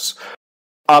focus.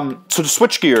 So to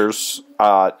switch gears,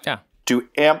 do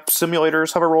amp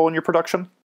simulators have a role in your production?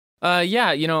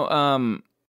 Yeah,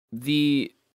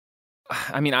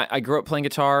 I mean, I grew up playing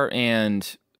guitar,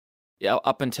 and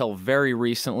up until very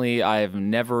recently, I've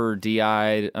never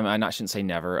DI'd. I mean, I shouldn't say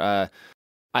never.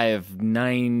 I have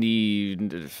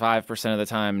 95% of the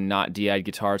time not DI'd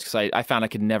guitars because I found I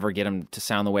could never get them to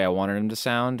sound the way I wanted them to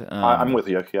sound. I'm with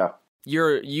you, yeah.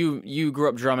 You grew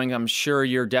up drumming. I'm sure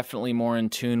you're definitely more in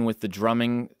tune with the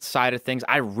drumming side of things.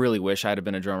 I really wish I'd have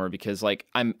been a drummer because like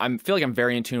I feel like I'm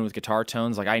very in tune with guitar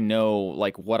tones. Like I know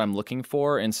like what I'm looking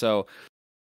for, and so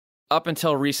up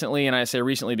until recently, and I say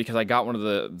recently because I got one of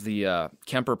the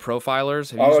Kemper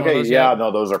Profilers. Have you used one of those yet?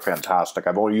 No, those are fantastic.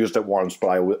 I've only used it once, but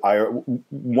I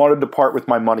wanted to part with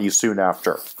my money soon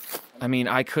after. I mean,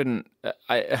 I couldn't.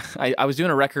 I was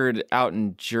doing a record out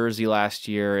in Jersey last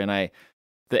year, and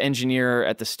the engineer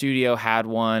at the studio had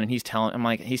one, and he's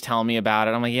telling me about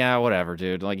it. I'm like, yeah, whatever,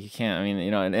 dude. Like you can't. I mean,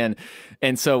 you know,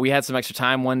 and so we had some extra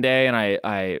time one day, and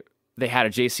they had a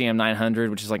JCM 900,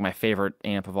 which is like my favorite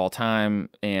amp of all time,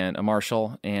 and a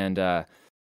Marshall, and I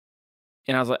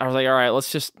was like, all right,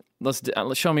 let's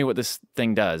show me what this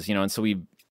thing does, you know. And so we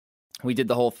did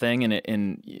the whole thing, and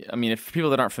I mean, if people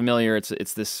that aren't familiar,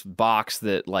 it's this box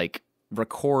that like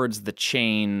records the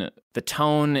tone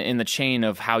in the chain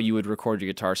of how you would record your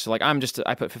guitar. So like I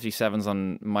put 57s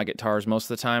on my guitars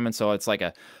most of the time, and so it's like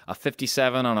a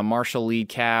 57 on a Marshall lead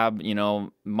cab, you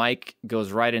know, mic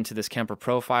goes right into this Kemper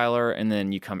Profiler, and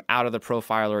then you come out of the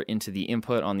Profiler into the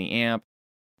input on the amp,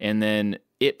 and then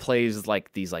it plays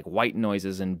like these like white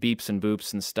noises and beeps and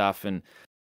boops and stuff, and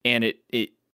it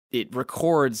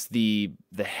records the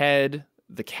head,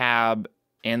 the cab,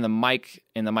 and the mic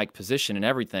position and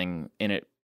everything, and it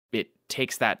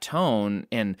takes that tone,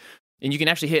 and you can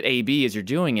actually hit A/B as you're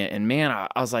doing it. And man,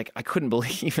 I was like, I couldn't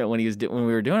believe it when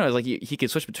we were doing it. I was like, he could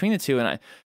switch between the two, and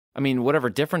I mean, whatever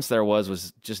difference there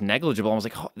was just negligible. I was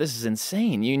like, oh, this is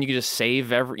insane. You can just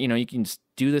save you can just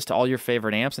do this to all your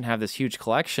favorite amps and have this huge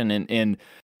collection, and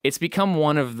it's become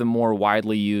one of the more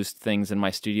widely used things in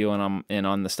my studio and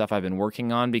on the stuff I've been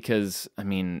working on, because I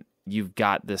mean, you've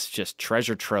got this just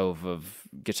treasure trove of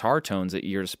guitar tones at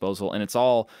your disposal, and it's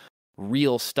all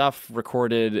real stuff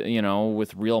recorded, you know,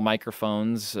 with real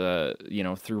microphones, you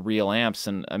know, through real amps.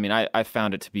 And I mean, I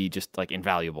found it to be just like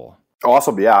invaluable.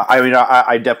 Awesome. Yeah. I mean,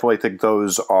 I definitely think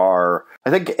I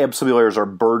think amp simulators are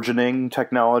burgeoning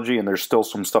technology, and there's still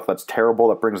some stuff that's terrible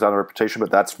that brings down the reputation,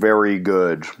 but that's very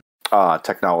good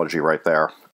technology right there.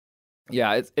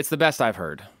 Yeah. It's the best I've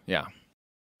heard. Yeah.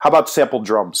 How about sampled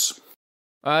drums?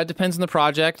 It depends on the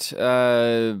project,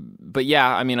 but yeah,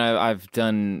 I mean, I've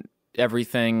done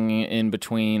everything in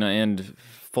between and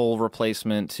full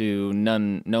replacement to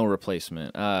no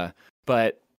replacement.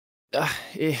 But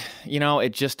you know,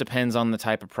 it just depends on the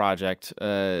type of project.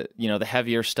 You know, the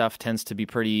heavier stuff tends to be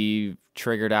pretty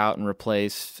triggered out and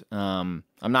replaced. I'm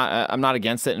not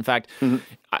against it. In fact,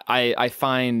 I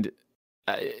find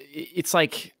it's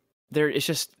like.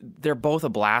 They're both a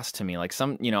blast to me. Like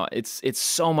it's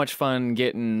so much fun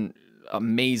getting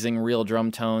amazing real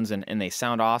drum tones and they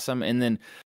sound awesome. And then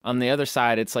on the other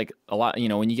side, it's like a lot, you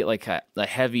know, when you get like a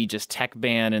heavy just tech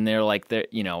band and they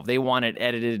want it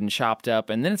edited and chopped up.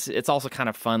 And then it's also kind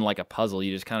of fun, like a puzzle.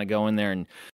 You just kind of go in there and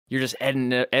you're just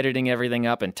editing everything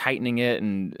up and tightening it.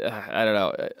 And I don't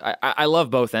know. I love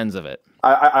both ends of it.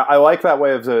 I like that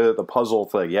way of the puzzle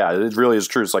thing. Yeah, it really is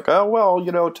true. It's like, oh, well,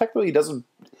 you know, technically it doesn't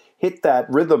hit that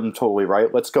rhythm totally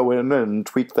right. Let's go in and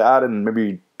tweak that and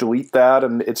maybe delete that,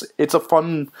 and it's a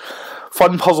fun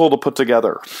puzzle to put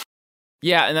together.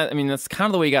 Yeah, and that's kind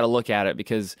of the way you got to look at it,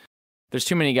 because there's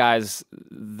too many guys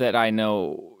that I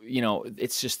know, you know,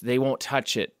 it's just they won't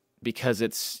touch it because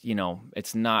it's, you know,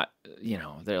 it's not, you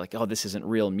know, they're like, oh, this isn't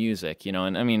real music, you know.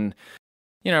 And I mean,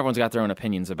 you know, everyone's got their own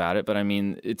opinions about it, but I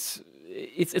mean, it's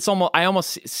almost, I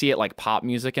almost see it like pop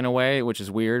music in a way, which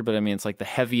is weird, but I mean, it's like the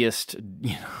heaviest,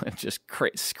 you know, just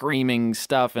screaming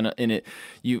stuff, and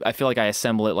I feel like I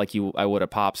assemble it like I would a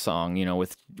pop song, you know,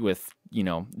 with you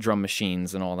know, drum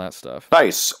machines and all that stuff.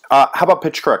 Nice. How about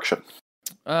pitch correction?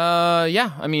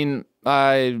 Yeah, I mean,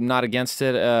 I'm not against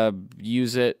it.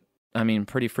 Use it, I mean,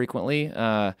 pretty frequently.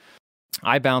 I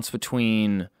bounce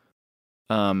between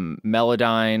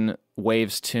Melodyne,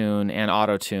 Waves Tune, and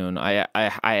Auto Tune.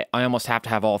 I almost have to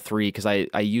have all three because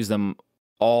I use them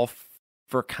all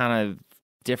for kind of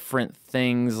different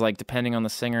things, like depending on the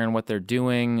singer and what they're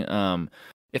doing.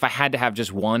 If I had to have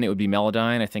just one, it would be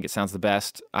Melodyne. I think it sounds the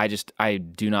best. I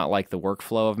do not like the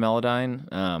workflow of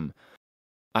Melodyne.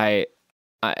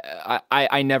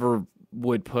 I never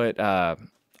would put. I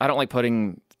don't like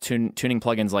putting tuning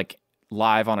plugins like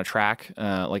live on a track,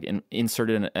 like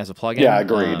inserted as a plugin. Yeah,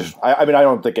 agreed. I mean, I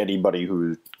don't think anybody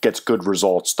who gets good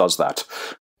results does that.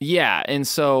 Yeah, and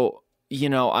so, you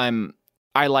know,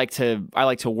 I like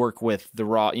to work with the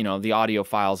raw, the audio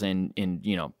files and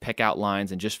pick out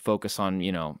lines and just focus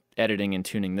on, editing and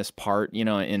tuning this part,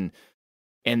 and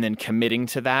then committing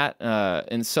to that.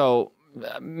 And so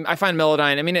I find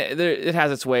Melodyne, I mean, it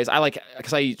has its ways.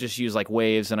 Because I just use like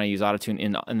waves and I use Autotune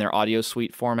in their audio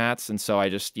suite formats. And so I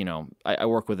just, I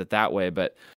work with it that way.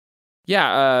 But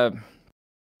yeah,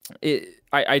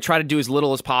 I try to do as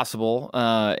little as possible,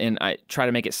 and I try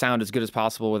to make it sound as good as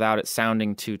possible without it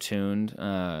sounding too tuned.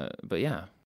 But yeah.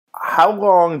 How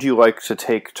long do you like to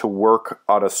take to work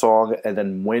on a song, and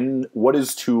then what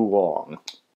is too long?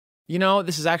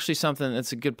 This is actually something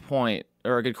that's a good point,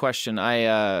 or a good question.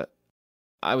 I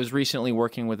was recently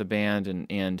working with a band,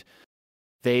 and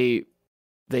they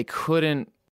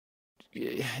couldn't.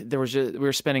 We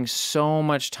were spending so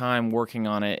much time working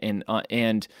on it,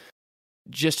 and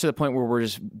just to the point where we're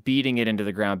just beating it into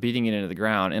the ground.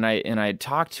 And I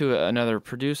talked to another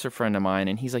producer friend of mine,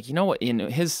 and he's like, you know what?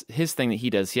 His thing that he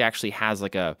does, he actually has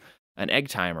like an egg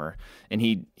timer, and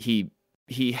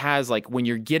he has like, when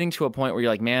you're getting to a point where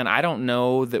you're like, man, I don't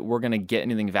know that we're gonna get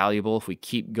anything valuable if we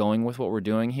keep going with what we're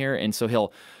doing here. And so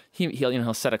he'll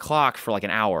set a clock for like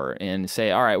an hour and say,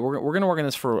 all right, we're gonna work on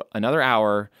this for another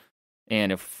hour,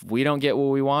 and if we don't get what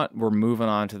we want, we're moving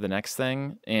on to the next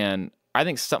thing. And I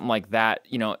think something like that,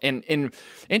 and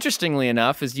interestingly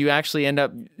enough, is you actually end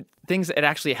up it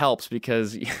actually helps,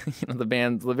 because the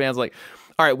band's like,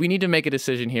 all right, we need to make a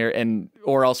decision here,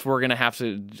 or else we're gonna have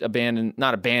to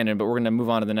not abandon, but we're gonna move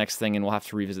on to the next thing, and we'll have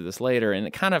to revisit this later. And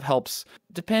it kind of helps,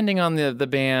 depending on the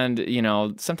band.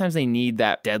 Sometimes they need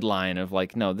that deadline of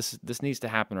like, no, this needs to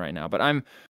happen right now. But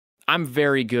I'm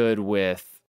very good with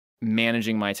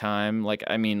managing my time. Like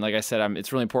I said,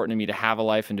 it's really important to me to have a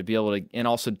life and to be able to, and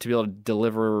also to be able to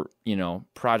deliver,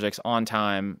 projects on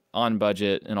time, on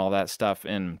budget, and all that stuff.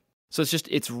 And so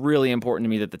it's really important to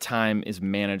me that the time is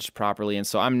managed properly. And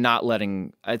so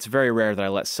it's very rare that I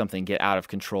let something get out of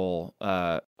control.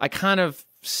 I kind of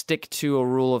stick to a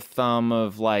rule of thumb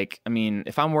of like,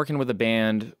 if I'm working with a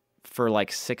band for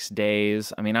like 6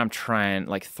 days, I'm trying,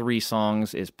 like 3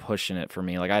 songs is pushing it for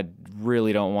me. Like, I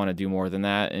really don't want to do more than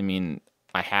that.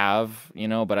 I have,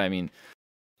 but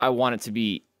I want it to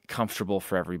be comfortable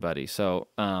for everybody. So,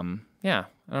 yeah,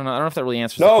 I don't know if that really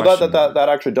answers the question. No, that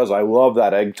actually does. I love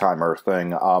that egg timer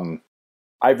thing.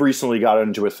 I've recently got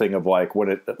into a thing of like, when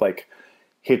it like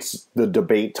hits the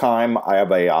debate time, I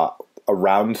have a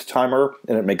round timer,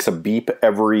 and it makes a beep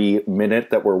every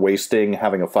minute that we're wasting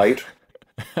having a fight.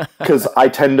 Because I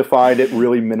tend to find it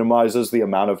really minimizes the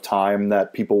amount of time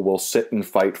that people will sit and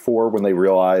fight for when they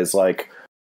realize, like,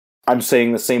 I'm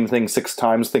saying the same thing 6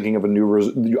 times, thinking of I'm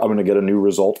going to get a new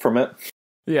result from it.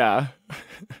 Yeah.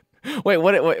 Wait,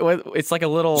 what? It's like a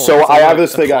little. So I have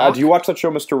this thing. Do you watch that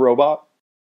show, Mr. Robot?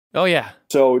 Oh yeah.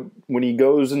 So when he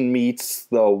goes and meets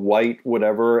the white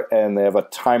whatever, and they have a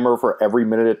timer for every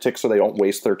minute it ticks, so they don't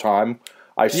waste their time.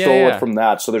 I stole it from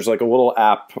that. So there's like a little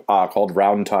app called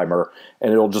Round Timer,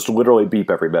 and it'll just literally beep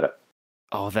every minute.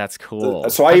 Oh, that's cool.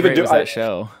 So I even do that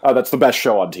show. That's the best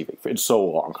show on TV. It's so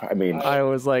long. I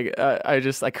was like, I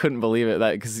couldn't believe it,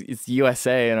 that because it's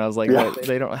USA, and I was like,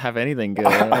 they don't have anything good.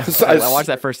 I watched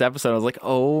that first episode. I was like,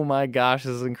 oh my gosh,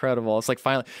 this is incredible. It's like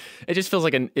finally, it just feels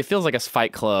like a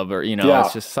Fight Club, or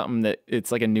it's just something that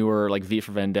it's like a newer like V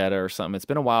for Vendetta or something. It's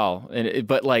been a while,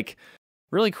 but like.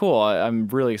 Really cool. I'm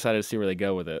really excited to see where they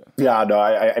go with it. Yeah, no,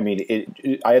 I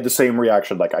had the same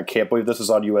reaction. Like, I can't believe this is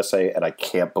on USA, and I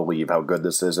can't believe how good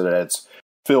this is, and it's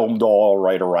filmed all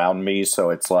right around me.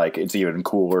 So it's like, it's even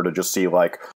cooler to just see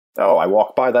like, oh, I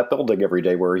walk by that building every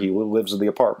day where he lives in the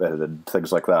apartment and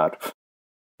things like that.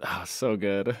 Oh, so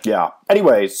good. Yeah.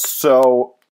 Anyway,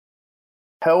 so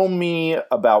tell me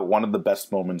about one of the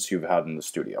best moments you've had in the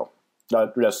studio.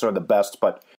 Not necessarily the best,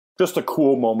 but just a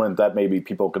cool moment that maybe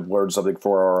people could learn something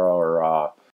for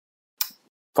or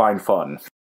find fun.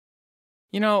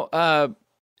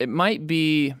 It might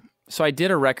be... So I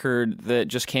did a record that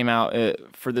just came out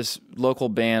for this local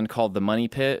band called The Money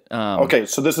Pit. Okay,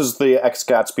 so this is the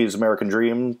Gatsbys American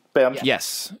Dream band?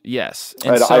 Yes.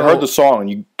 And I heard the song, and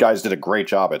you guys did a great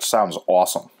job. It sounds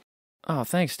awesome. Oh,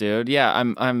 thanks, dude. Yeah,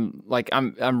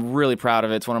 I'm really proud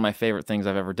of it. It's one of my favorite things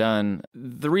I've ever done.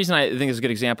 The reason I think is a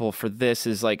good example for this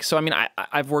is like, so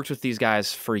I've worked with these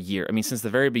guys for a year. Since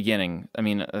the very beginning.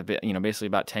 Basically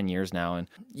about 10 years now. And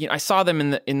I saw them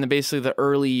in the basically the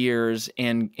early years,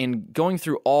 and going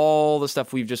through all the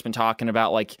stuff we've just been talking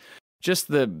about, like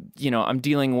just I'm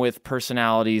dealing with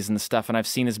personalities and stuff, and I've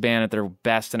seen this band at their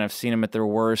best, and I've seen them at their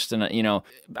worst, and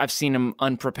I've seen them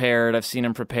unprepared, I've seen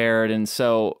them prepared, and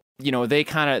so.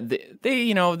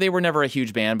 They were never a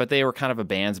huge band, but they were kind of a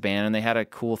band's band, and they had a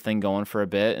cool thing going for a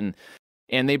bit.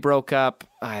 And they broke up,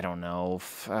 I don't know,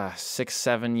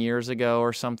 6-7 years ago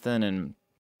or something.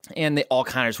 And they all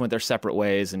kind of just went their separate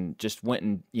ways and just went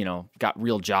and, got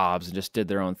real jobs and just did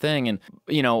their own thing. And,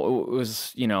 it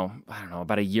was, I don't know,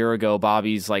 about a year ago,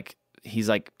 Bobby's like, he's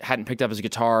like, hadn't picked up his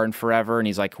guitar in forever. And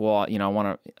he's like, well, I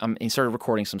want to, he started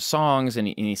recording some songs and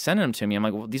he sent them to me. I'm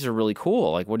like, well, these are really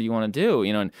cool. Like, what do you want to do?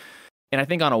 And I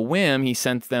think on a whim, he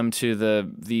sent them to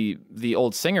the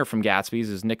old singer from Gatsbys,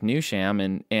 is Nick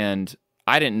Newsham. And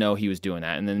I didn't know he was doing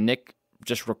that. And then Nick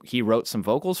he wrote some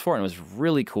vocals for it, and it was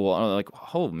really cool. I was like,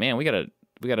 oh man, we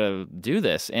gotta do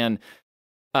this. And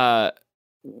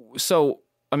so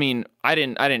I mean, I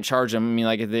didn't charge them. I mean,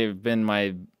 like, they've been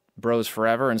my bros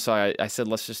forever, and so I said,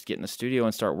 let's just get in the studio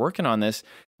and start working on this.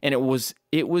 And it was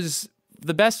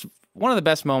one of the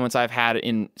best moments I've had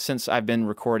since I've been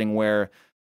recording, where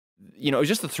it was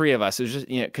just the three of us. It was just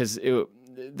because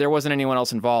there wasn't anyone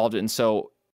else involved, and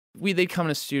so they'd come in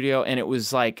the studio, and it was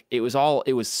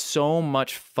so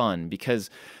much fun because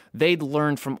they'd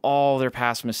learned from all their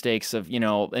past mistakes of,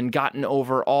 and gotten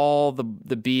over all the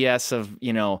BS of,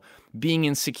 being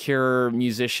insecure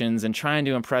musicians and trying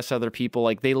to impress other people.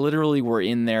 Like, they literally were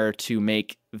in there to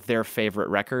make their favorite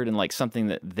record and like something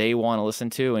that they want to listen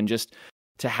to and just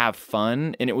to have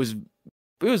fun. And it was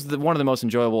one of the most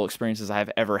enjoyable experiences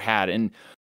I've ever had. And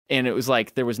it was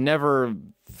like, there was never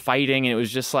fighting, and it was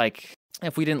just like,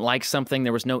 if we didn't like something,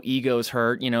 there was no egos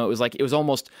hurt.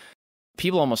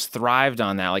 People almost thrived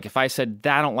on that. Like, if I said,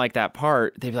 I don't like that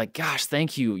part, they'd be like, gosh,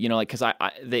 thank you. Because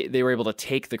they were able to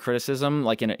take the criticism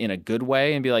like in a good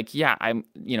way and be like, yeah,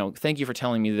 thank you for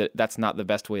telling me that that's not the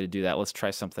best way to do that. Let's try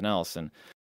something else. And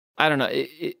I don't know,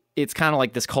 it's kind of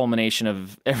like this culmination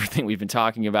of everything we've been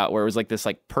talking about, where it was like this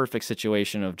like perfect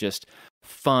situation of just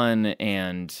fun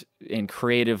and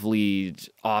creatively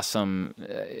awesome.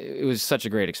 It was such a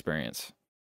great experience.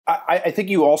 I think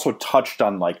you also touched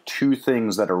on like two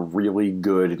things that are really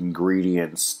good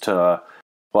ingredients to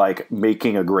like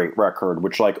making a great record,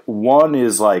 which like one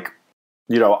is like,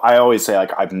 I always say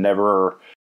like, I've never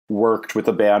worked with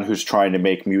a band who's trying to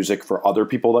make music for other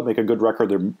people that make a good record.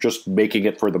 They're just making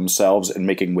it for themselves and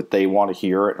making what they want to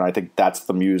hear. And I think that's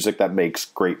the music that makes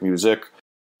great music.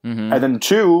 Mm-hmm. And then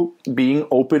two, being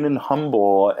open and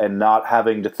humble and not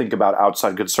having to think about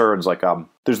outside concerns. Like,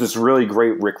 there's this really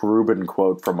great Rick Rubin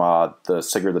quote from the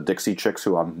singer, the Dixie Chicks,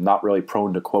 who I'm not really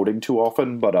prone to quoting too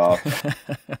often, but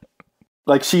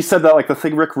like, she said that like the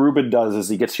thing Rick Rubin does is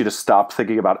he gets you to stop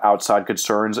thinking about outside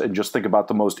concerns and just think about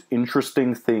the most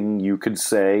interesting thing you could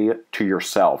say to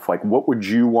yourself. Like, what would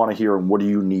you want to hear and what do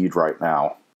you need right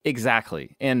now?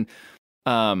 Exactly. And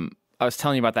I was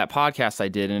telling you about that podcast I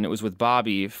did, and it was with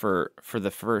Bobby for the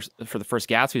first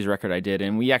Gatsby's record I did,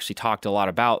 and we actually talked a lot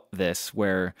about this,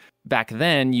 where back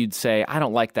then you'd say, I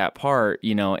don't like that part,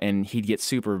 and he'd get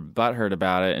super butthurt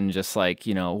about it and just like,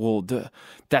 well,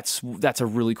 that's a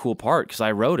really cool part because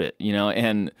I wrote it,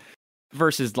 and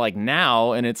versus like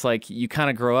now, and it's like you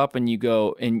kind of grow up and you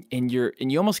go and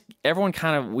you almost,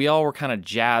 we all were kind of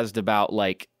jazzed about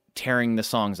like tearing the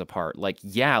songs apart. Like,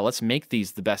 yeah, let's make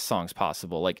these the best songs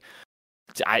possible. Like,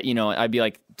 I'd be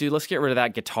like, dude, let's get rid of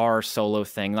that guitar solo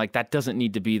thing. Like, that doesn't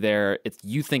need to be there.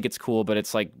 You think it's cool, but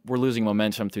it's like we're losing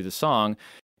momentum through the song.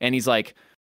 And he's like,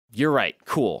 you're right,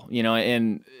 cool.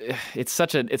 And it's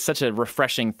such a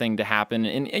refreshing thing to happen.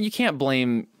 And you can't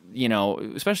blame,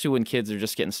 especially when kids are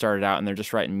just getting started out and they're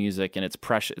just writing music, and it's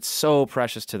precious. It's so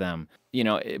precious to them,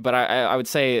 But I would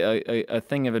say a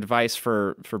thing of advice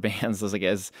for bands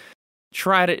is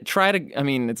try to, I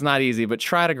mean, it's not easy, but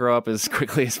try to grow up as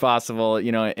quickly as possible,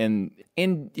 and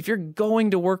if you're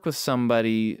going to work with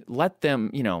somebody, let them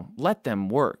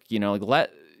work,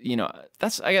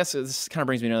 that's, I guess this kind of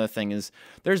brings me to another thing is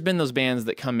there's been those bands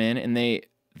that come in and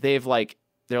they're like,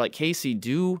 Casey,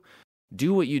 do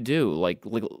what you do. Like,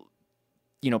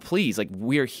 please, like,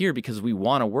 we're here because we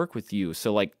want to work with you.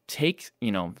 So like, take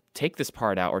this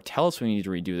part out or tell us we need to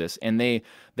redo this. And they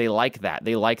like that.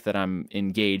 They like that I'm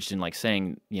engaged in like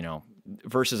saying,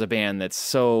 versus a band that's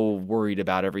so worried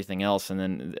about everything else. And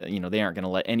then, they aren't going to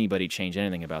let anybody change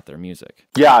anything about their music.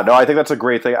 Yeah, no, I think that's a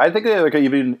great thing. I think like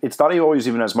even, it's not always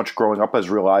even as much growing up as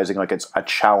realizing like it's a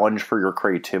challenge for your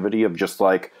creativity of just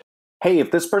like, hey,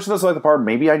 if this person doesn't like the part,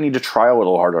 maybe I need to try a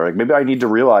little harder. Like, maybe I need to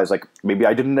realize, like, maybe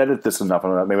I didn't edit this enough.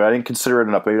 Maybe I didn't consider it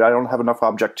enough. Maybe I don't have enough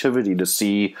objectivity to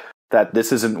see that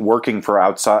this isn't working for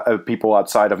people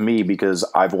outside of me because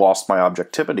I've lost my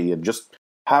objectivity. And just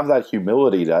have that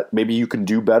humility that maybe you can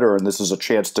do better, and this is a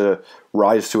chance to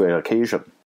rise to an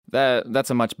occasion.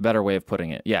 That's a much better way of putting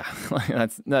it. Yeah,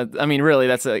 that's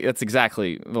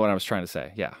exactly what I was trying to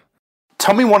say. Yeah.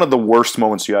 Tell me one of the worst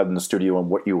moments you had in the studio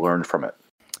and what you learned from it.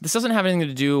 this doesn't have anything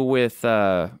to do with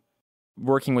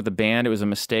working with the band. It was a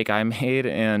mistake I made,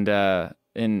 and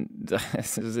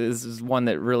this is one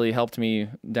that really helped me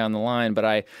down the line.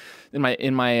 But when I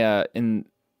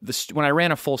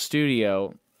ran a full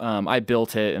studio, I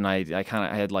built it, and I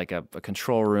had like a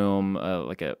control room,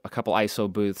 like a couple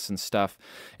ISO booths and stuff.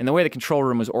 And the way the control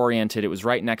room was oriented, it was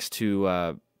right next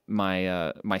to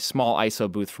my small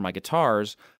ISO booth for my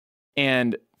guitars.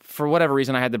 And for whatever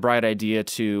reason, I had the bright idea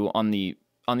to on the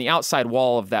outside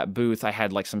wall of that booth, I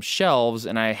had like some shelves,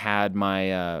 and I had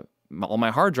all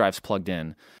my hard drives plugged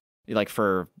in, like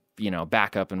for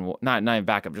backup, and not even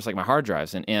backup, just like my hard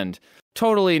drives, and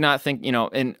totally not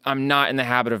and I'm not in the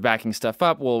habit of backing stuff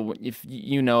up. Well,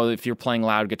 if you're playing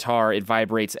loud guitar, it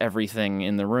vibrates everything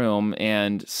in the room,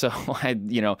 and so I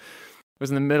was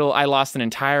in the middle. I lost an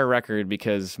entire record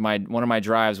because one of my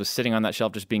drives was sitting on that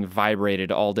shelf just being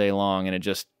vibrated all day long, and it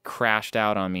just crashed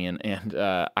out on me, and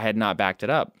I had not backed it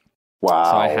up. Wow.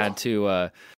 So I had to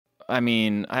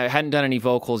I hadn't done any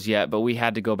vocals yet, but we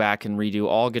had to go back and redo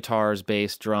all guitars,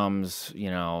 bass, drums,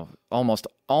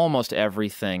 almost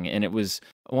everything. And it was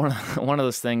one of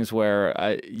those things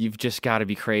where you've just got to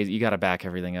be crazy. You got to back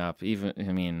everything up.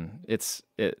 That's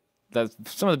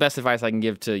some of the best advice I can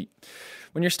give to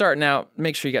when you're starting out.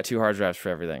 Make sure you got 2 hard drives for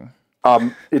everything.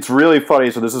 It's really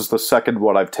funny. So this is the second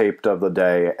one I've taped of the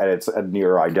day, and it's a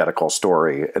near identical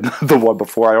story. And the one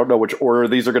before, I don't know which order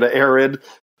these are going to air in,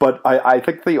 but I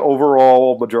think the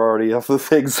overall majority of the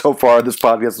things so far in this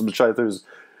podcast has been trying to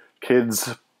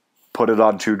kids, put it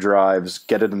on 2 drives,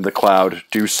 get it in the cloud,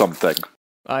 do something.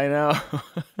 I know.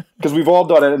 Because we've all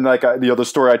done it, and the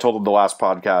story I told in the last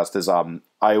podcast is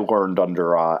I learned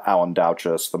under Alan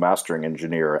Douches, the mastering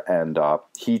engineer, and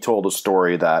he told a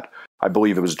story that I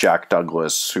believe it was Jack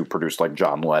Douglas, who produced like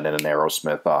John Lennon and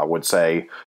Aerosmith, would say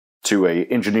to a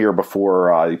engineer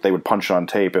before they would punch on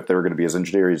tape, if they were going to be his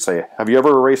engineer, he'd say, "Have you ever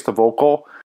erased a vocal?"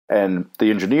 And the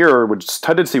engineer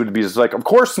tendency would be like, "Of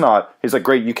course not." He's like,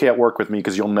 "Great, you can't work with me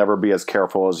because you'll never be as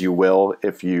careful as you will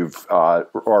if you've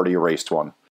already erased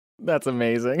one." That's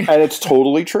amazing. And it's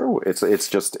totally true. It's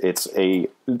a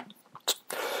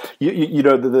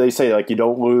they say like you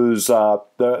don't lose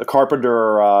the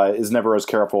carpenter is never as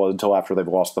careful until after they've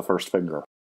lost the first finger.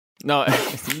 No,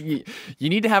 you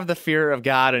need to have the fear of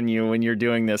God in you when you're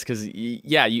doing this, because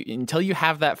until you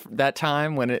have that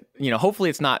time when it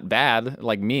hopefully it's not bad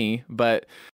like me, but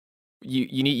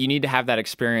you need to have that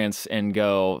experience and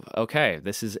go, okay,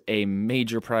 this is a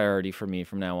major priority for me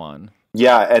from now on.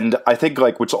 Yeah, and I think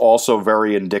like what's also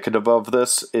very indicative of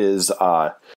this is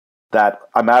that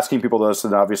I'm asking people this,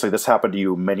 and obviously this happened to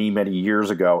you many, many years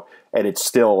ago, and it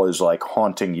still is like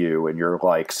haunting you, and you're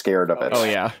like scared of it. Oh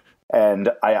yeah. And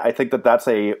I think that's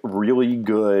a really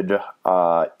good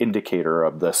indicator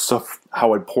of this, of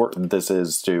how important this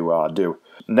is to do.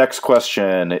 Next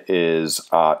question is,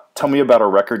 tell me about a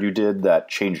record you did that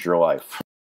changed your life.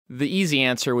 The easy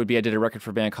answer would be I did a record for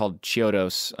a band called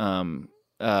Chiodos,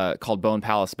 called Bone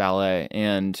Palace Ballet,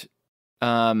 and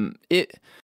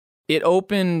it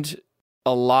opened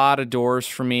a lot of doors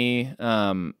for me,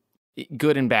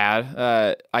 good and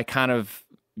bad.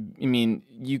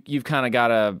 You've kind of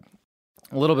got a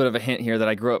little bit of a hint here that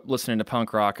I grew up listening to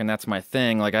punk rock, and that's my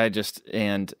thing. Like I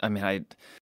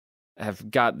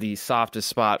have got the softest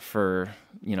spot for,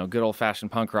 good old fashioned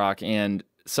punk rock. And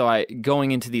so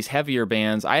going into these heavier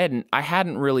bands, I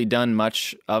hadn't really done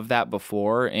much of that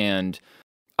before. And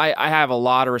I have a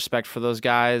lot of respect for those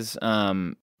guys.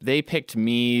 They picked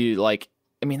me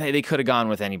they could have gone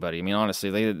with anybody. I mean,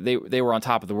 honestly, they were on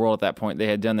top of the world at that point. They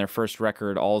had done their first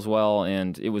record, All's Well,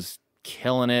 and it was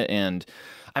killing it. And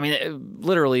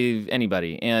literally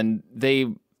anybody. And they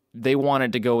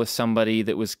wanted to go with somebody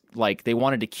that was like, they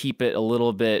wanted to keep it a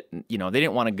little bit, they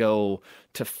didn't want to go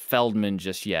to Feldman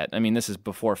just yet. I mean, this is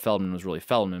before Feldman was really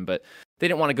Feldman, but they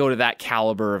didn't want to go to that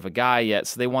caliber of a guy yet.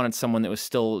 So they wanted someone that was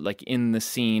still like in the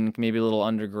scene, maybe a little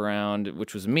underground,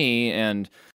 which was me. And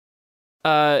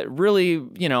really,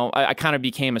 I kind of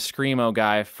became a screamo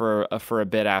guy for a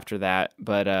bit after that.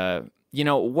 But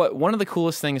one of the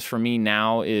coolest things for me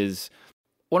now is,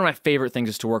 one of my favorite things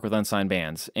is to work with unsigned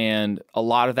bands. And a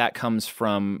lot of that comes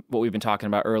from what we've been talking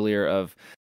about earlier of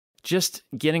just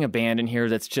getting a band in here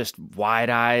that's just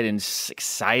wide-eyed and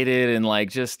excited and like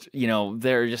just,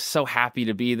 they're just so happy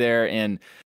to be there. And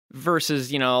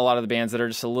versus, a lot of the bands that are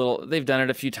just they've done it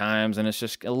a few times and it's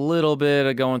just a little bit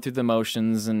of going through the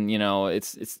motions. And,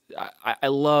 I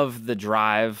love the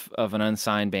drive of an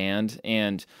unsigned band.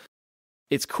 And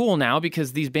it's cool now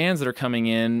because these bands that are coming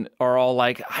in are all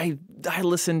like, I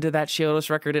listened to that Chiodos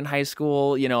record in high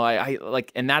school, I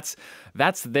like, and that's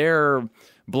their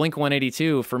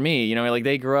Blink-182 for me, you know, like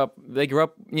they grew up,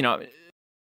 you know,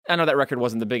 I know that record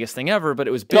wasn't the biggest thing ever, but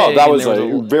it was big. No, that was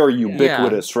a very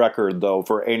ubiquitous record, though,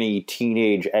 for any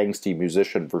teenage angsty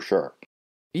musician, for sure.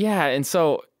 Yeah, and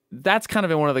so that's kind of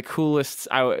been one of the coolest,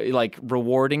 like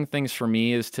rewarding things for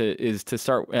me is to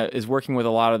start working with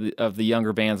a lot of the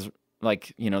younger bands,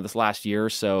 like, you know, this last year or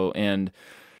so, and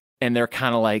they're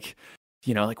kind of like,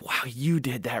 you know, like, wow, you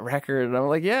did that record, and I'm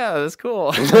like, yeah, that's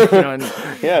cool. You know, and,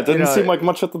 yeah, it didn't seem like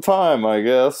much at the time, I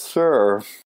guess. Sure.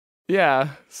 Yeah,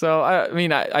 so I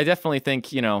mean, I definitely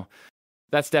think, you know,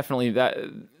 that's definitely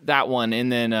that one, and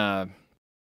then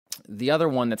the other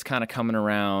one that's kind of coming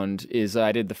around is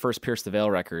I did the first Pierce the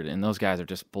Veil record, and those guys are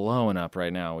just blowing up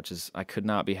right now, which is I could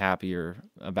not be happier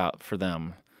about for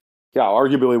them. Yeah,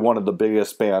 arguably one of the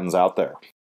biggest bands out there.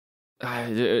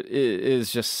 It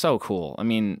is just so cool. I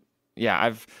mean,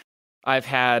 yeah, I've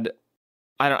had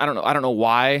I don't know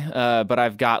why, but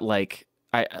I've got like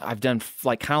I've done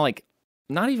like kind of like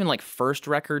not even like first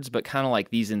records, but kind of like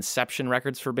these inception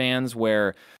records for bands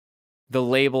where the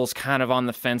label's kind of on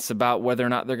the fence about whether or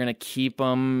not they're going to keep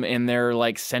them, and they're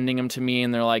like sending them to me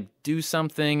and they're like, do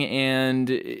something, and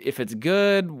if it's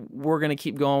good, we're going to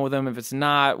keep going with them. If it's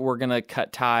not, we're going to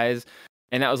cut ties.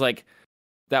 And that was like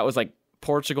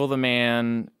Portugal the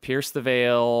Man, Pierce the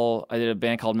Veil. I did a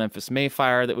band called Memphis May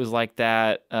Fire that was like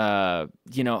that.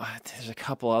 You know, there's a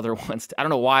couple other ones. I don't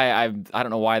know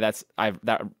why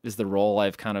that is the role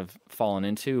I've kind of fallen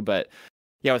into, but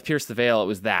yeah, with Pierce the Veil, it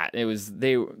was that. It was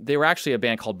they were actually a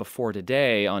band called Before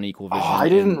Today on Equal Vision. Oh, I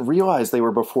didn't realize they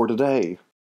were Before Today.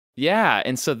 Yeah,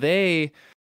 and so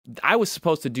I was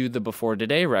supposed to do the Before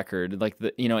Today record, like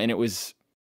the, you know, and it was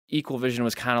Equal Vision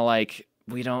was kind of like,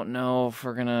 we don't know if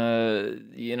we're gonna,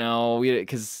 you know,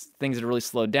 because things had really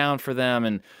slowed down for them,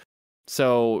 and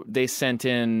so they sent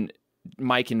in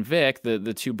Mike and Vic,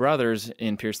 the two brothers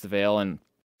in Pierce the Veil, and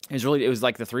it was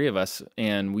like the three of us,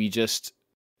 and we just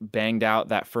banged out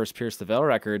that first Pierce the Veil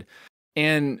record,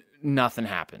 and nothing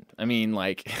happened. I mean,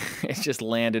 like it just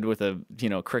landed with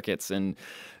crickets, and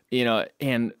you know,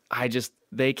 and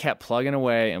they kept plugging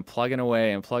away and plugging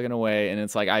away and plugging away. And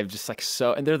it's like, I've just like,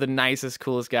 and they're the nicest,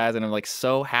 coolest guys. And I'm like,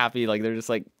 so happy. Like, they're just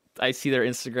like, I see their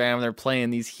Instagram, they're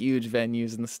playing these huge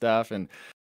venues and stuff. And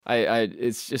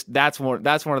it's just, that's one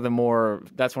of the more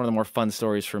fun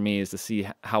stories for me, is to see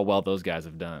how well those guys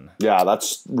have done. Yeah,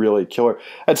 that's really killer.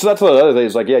 And so that's one of the other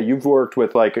things, like, yeah, you've worked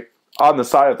with, like, on the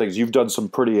side of things, you've done some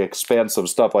pretty expansive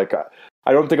stuff. Like,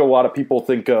 I don't think a lot of people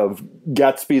think of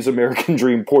Gatsbys American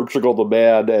Dream, Portugal the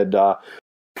Man, and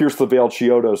Pierce the Veil,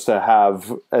 Chiodos to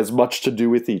have as much to do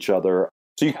with each other.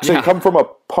 So you come from a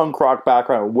punk rock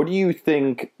background. What do you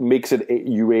think makes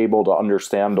you able to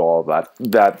understand all of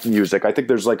that music? I think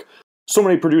there's like so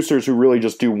many producers who really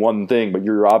just do one thing, but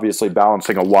you're obviously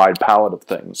balancing a wide palette of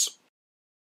things.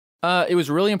 It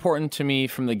was really important to me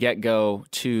from the get-go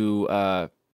to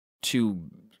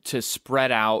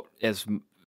spread out as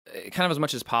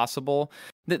much as possible.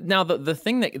 Now, the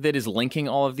thing that is linking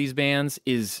all of these bands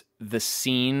is the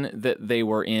scene that they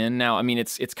were in. Now, I mean,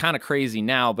 it's kind of crazy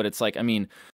now, but it's like, I mean,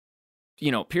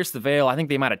 you know, Pierce the Veil, I think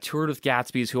they might have toured with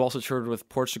Gatsbys, who also toured with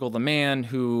Portugal the Man,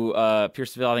 who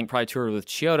Pierce the Veil, I think, probably toured with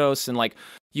Chiodos. And like,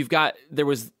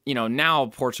 now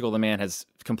Portugal the Man has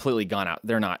completely gone out.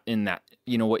 They're not in that,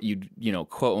 you know, what you'd, you know,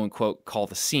 quote unquote call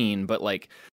the scene. But like,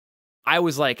 I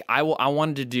was like, I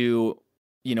wanted to do,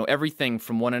 you know, everything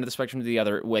from one end of the spectrum to the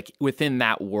other, like within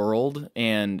that world.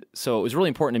 And so it was really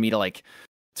important to me to like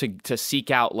to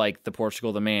seek out like the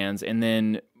Portugal the Mans. And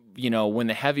then, you know, when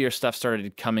the heavier stuff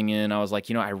started coming in, I was like,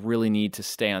 you know, I really need to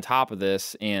stay on top of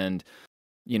this. And,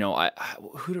 you know, I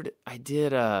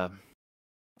did a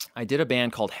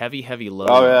band called Heavy Low.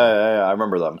 Oh yeah, I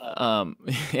remember them.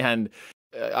 And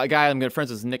a guy I'm good friends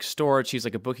with, Nick Storch. He's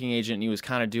like a booking agent, and he was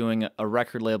kind of doing a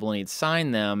record label, and he'd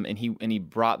signed them, and he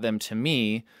brought them to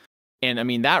me. And I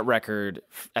mean, that record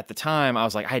at the time, I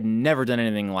was like, I had never done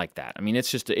anything like that. I mean,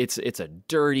 it's just it's a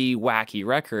dirty, wacky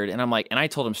record. And I'm like, and I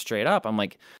told him straight up, I'm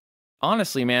like,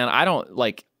 honestly, man, I don't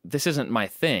like, this isn't my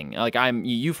thing. Like,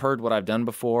 you've heard what I've done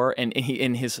before. And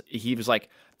he was like,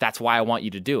 that's why I want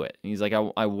you to do it. And he's like,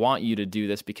 I want you to do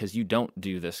this because you don't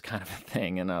do this kind of a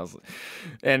thing. And I was,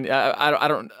 and I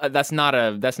don't, that's not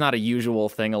a usual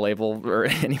thing a label or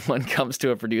anyone comes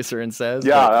to a producer and says.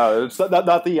 Yeah, it's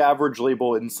not the average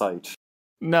label insight.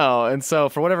 No. And so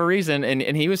for whatever reason,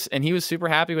 and he was super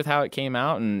happy with how it came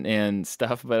out and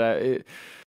stuff. But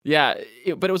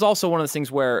but it was also one of those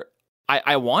things where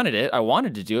I wanted it. I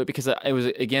wanted to do it because it was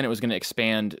going to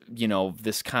expand, you know,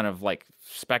 this kind of like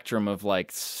spectrum of like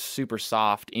super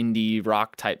soft indie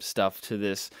rock type stuff to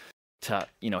this, to,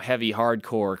 you know, heavy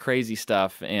hardcore, crazy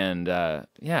stuff. And I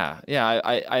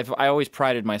always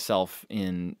prided myself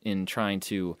in trying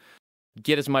to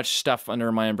get as much stuff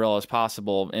under my umbrella as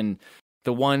possible. And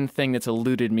the one thing that's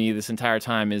eluded me this entire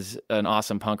time is an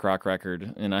awesome punk rock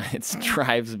record, and it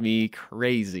drives me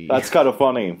crazy. That's kind of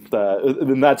funny.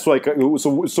 And that's like,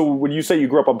 so when you say you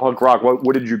grew up on punk rock,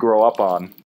 what did you grow up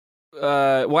on?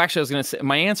 Well, actually, I was going to say,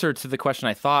 my answer to the question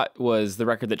I thought was the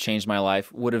record that changed my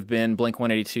life would have been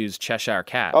Blink-182's Cheshire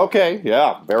Cat. Okay,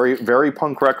 yeah, very, very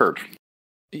punk record.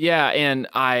 Yeah, and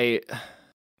I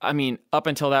mean, up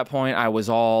until that point, I was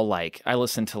all like, I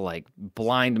listened to like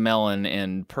Blind Melon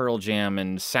and Pearl Jam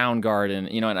and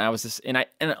Soundgarden, you know, and I was just, and I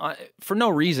for no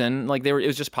reason, like it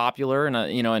was just popular,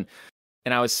 and you know, and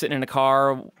I was sitting in a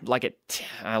car like at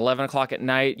 11 o'clock at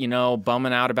night, you know,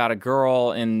 bumming out about a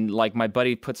girl, and like my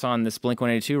buddy puts on this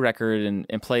Blink-182 record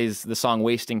and plays the song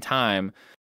Wasting Time,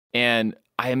 and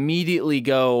I immediately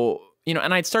go, you know,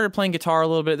 and I'd started playing guitar a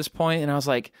little bit at this point, and I was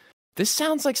like, this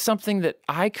sounds like something that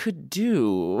I could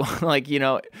do. Like, you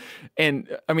know, and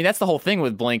I mean, that's the whole thing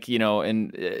with Blink, you know,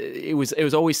 and it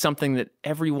was always something that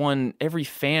every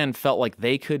fan felt like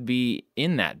they could be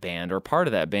in that band or part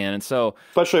of that band. And so,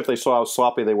 especially if they saw how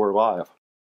sloppy they were live.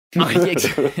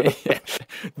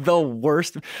 The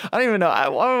worst. I don't even know. I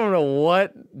don't know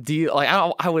what do you like.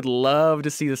 I would love to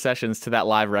see the sessions to that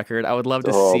live record. I would love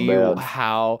to see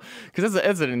how, because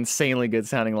it's an insanely good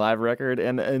sounding live record,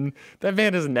 and that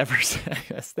band has never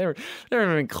they're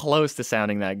never even close to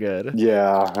sounding that good.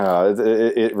 Yeah,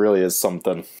 it really is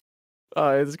something.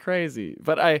 Oh, it's crazy.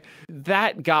 But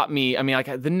that got me, I mean,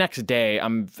 like the next day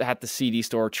I'm at the CD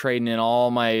store trading in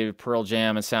all my Pearl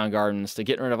Jam and Soundgardens to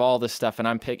get rid of all this stuff, and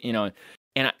I'm picking, you know,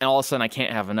 and all of a sudden I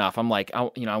can't have enough. I'm like,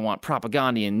 I want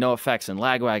Propaganda and NoFX and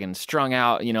Lagwagon strung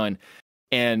out, you know,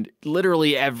 and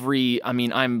literally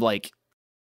I'm like,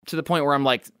 to the point where I'm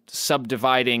like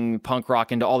subdividing punk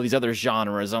rock into all these other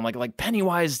genres. I'm like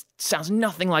Pennywise sounds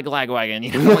nothing like Lagwagon,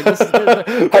 you know, like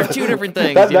they're two different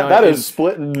things. That is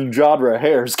splitting genre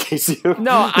hairs, Casey.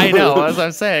 No, I know, as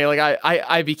I'm saying, like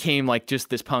I became like just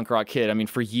this punk rock kid. I mean,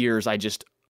 for years I just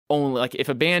only, like, if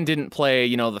a band didn't play,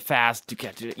 you know, the fast,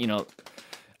 you know,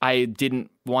 I didn't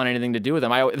want anything to do with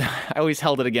them. I always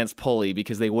held it against Pulley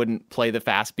because they wouldn't play the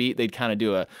fast beat. They'd kind of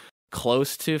do a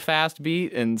close to fast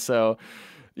beat, and so,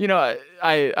 you know,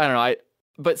 I don't know.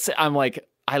 But I'm like,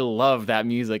 I love that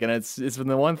music, and it's been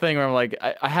the one thing where I'm like,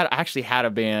 I actually had a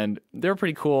band. They were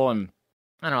pretty cool, and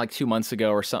I don't know, like 2 months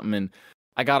ago or something, and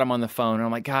I got them on the phone, and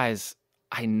I'm like, guys,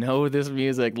 I know this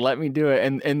music. Let me do it.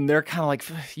 And they're kind of like,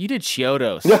 you did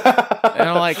Chiodos, and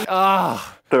I'm like,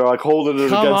 oh, they're like holding it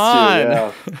come against on. you.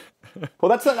 Yeah.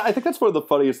 Well, I think that's one of the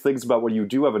funniest things about when you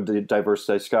do have a diverse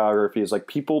discography is like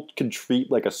people can treat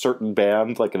like a certain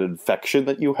band like an infection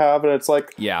that you have, and it's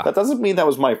like, yeah, that doesn't mean that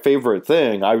was my favorite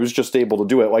thing. I was just able to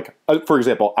do it. Like, for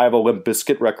example, I have a Limp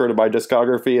Bizkit record in my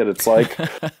discography, and it's like,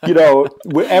 you know,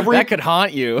 that could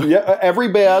haunt you. Yeah, every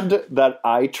band that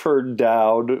I turned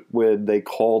down when they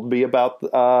called me about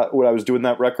when I was doing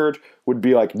that record would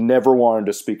be like, never wanted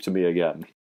to speak to me again.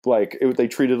 Like, they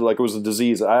treated it like it was a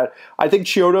disease. I think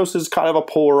Chiodos is kind of a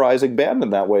polarizing band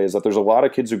in that way, is that there's a lot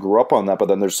of kids who grew up on that, but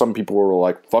then there's some people who are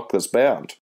like, fuck this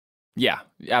band. Yeah,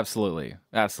 absolutely.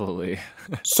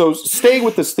 So, staying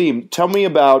with this theme, tell me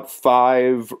about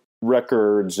 5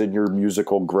 records in your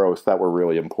musical growth that were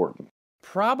really important.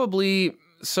 Probably,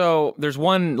 so there's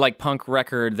one like punk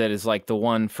record that is like the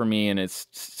one for me, and it's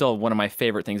still one of my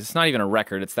favorite things. It's not even a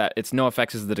record, it's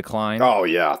NoFX's The Decline. Oh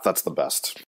yeah, that's the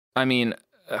best. I mean,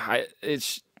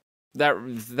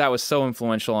 that was so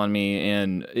influential on me,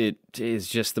 and it is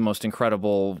just the most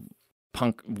incredible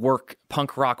punk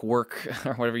rock work,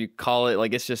 or whatever you call it.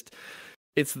 Like, it's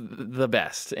the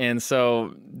best, and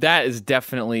so that is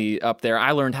definitely up there.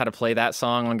 I learned how to play that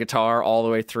song on guitar all the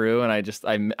way through, and I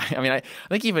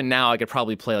think even now I could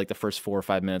probably play like the first 4 or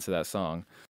 5 minutes of that song.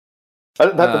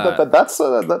 That's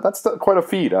quite a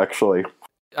feat, actually.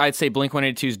 I'd say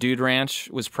Blink-182's Dude Ranch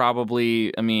was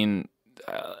probably, I mean,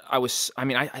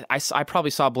 I probably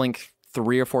saw Blink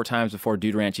 3 or 4 times before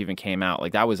Dude Ranch even came out.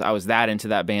 Like, I was that into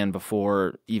that band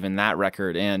before even that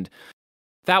record, and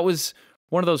that was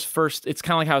one of those first. It's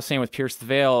kind of like how I was saying with Pierce the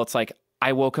Veil. It's like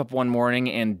I woke up one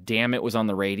morning and Damn It was on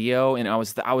the radio, and I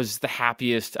was the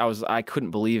happiest. I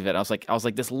couldn't believe it. I was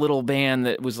like this little band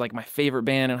that was like my favorite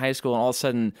band in high school, and all of a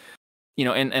sudden, you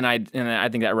know, and I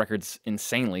think that record's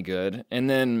insanely good. And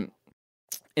then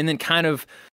kind of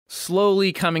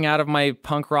slowly coming out of my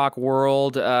punk rock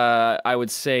world, I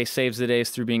would say Saves the Days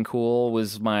Through Being Cool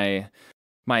was the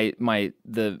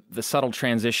subtle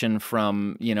transition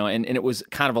from, you know, and it was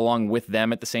kind of along with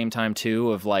them at the same time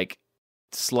too, of like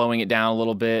slowing it down a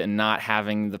little bit and not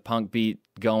having the punk beat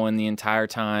going the entire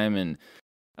time. And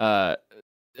I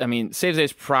mean, Saves the Day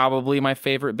is probably my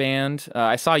favorite band.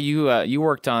 I saw you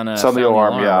worked on Sound the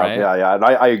Alarm, yeah, right? yeah. And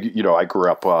I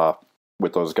grew up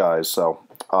with those guys, so.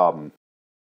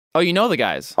 Oh, you know the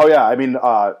guys? Oh yeah, I mean,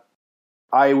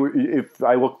 if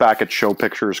I look back at show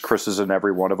pictures, Chris is in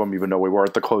every one of them, even though we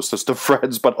weren't the closest of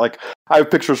friends. But like, I have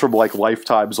pictures from like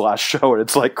Lifetime's last show, and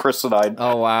it's like Chris and I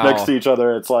next to each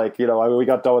other. It's like, you know, we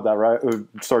got done with that, right? We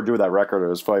started doing that record. It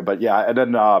was funny, but yeah. And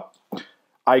then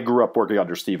I grew up working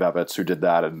under Steve Evans, who did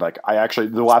that, and like I actually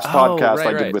the last podcast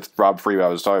I did with Rob Freeman, I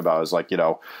was talking about. I was like, you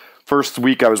know, first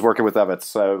week I was working with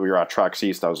Evans, we were at Tracks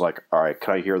East. I was like, all right,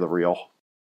 can I hear the reel?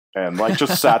 And like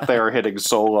just sat there hitting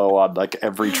solo on like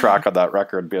every track on that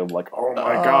record, being like, "Oh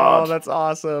my god, that's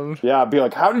awesome!" Yeah, I'd be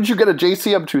like, "How did you get a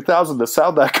JCM 2000 to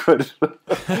sound that good?"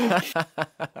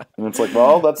 And it's like,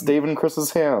 "Well, that's Dave and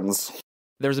Chris's hands."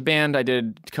 There was a band I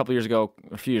did a few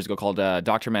years ago, called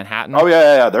Dr. Manhattan. Oh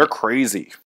yeah, they're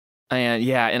crazy. And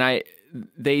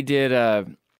they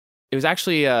did. It was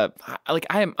actually like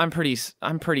I'm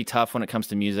pretty tough when it comes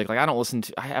to music. Like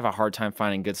I have a hard time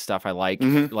finding good stuff. I like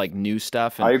new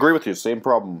stuff. And, I agree with you. Same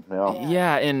problem.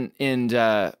 Yeah, and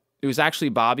it was actually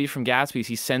Bobby from Gatsbys.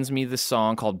 He sends me this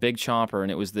song called Big Chomper,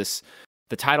 and it was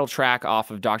the title track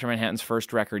off of Dr. Manhattan's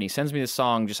first record. And he sends me this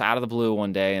song just out of the blue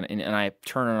one day, and I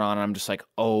turn it on, and I'm just like,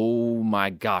 oh my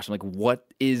gosh! I'm like, what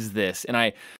is this? And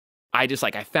I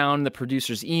found the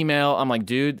producer's email. I'm like,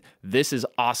 dude, this is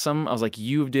awesome. I was like,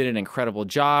 you did an incredible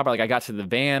job. Like, I got to the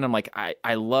band. I'm like,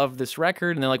 I love this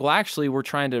record. And they're like, well, actually, we're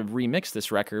trying to remix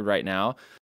this record right now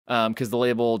because the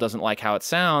label doesn't like how it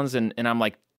sounds. And I'm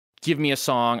like, give me a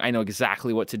song. I know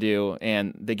exactly what to do.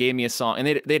 And they gave me a song. And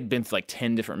they'd been through like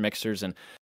 10 different mixers. And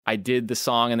I did the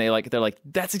song. And they're like,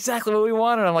 that's exactly what we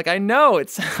wanted. I'm like, I know.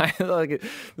 It's like,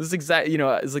 this is exactly,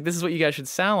 it's like, this is what you guys should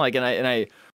sound like.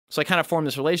 So I kind of formed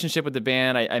this relationship with the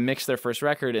band. I mixed their first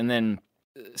record, and then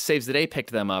Saves the Day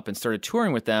picked them up and started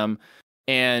touring with them.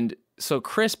 And so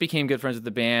Chris became good friends with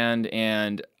the band.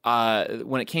 And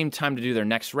when it came time to do their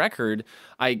next record,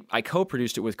 I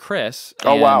co-produced it with Chris.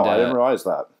 Oh, wow. I didn't realize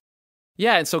that.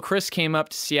 Yeah, and so Chris came up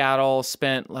to Seattle,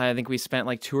 I think we spent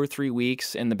like 2 or 3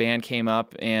 weeks, and the band came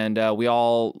up, and we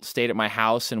all stayed at my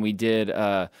house, and we did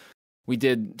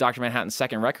Dr. Manhattan's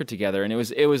second record together, and it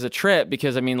was a trip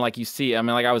because I mean, like you see, I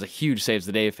mean, like I was a huge Saves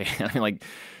the Day fan. I mean,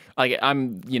 like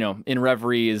I'm, In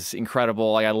Reverie is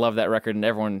incredible. Like I love that record, and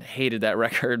everyone hated that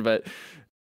record, but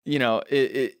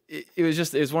it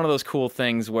was one of those cool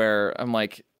things where I'm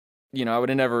like, I would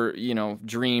have never,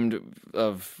 dreamed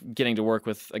of getting to work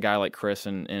with a guy like Chris,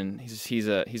 and he's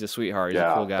a sweetheart. He's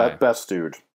a cool guy. Best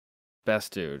dude.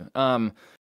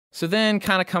 So then,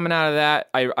 kind of coming out of that,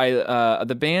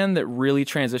 the band that really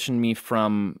transitioned me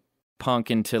from punk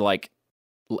into like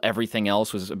everything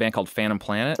else was a band called Phantom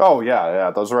Planet. Oh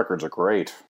yeah, those records are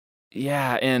great.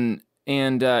 Yeah, and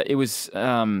it was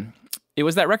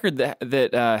that record that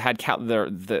had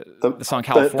the song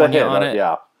California on it.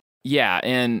 Yeah,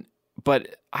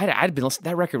 but I'd been listening.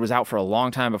 That record was out for a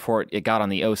long time before it got on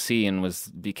the OC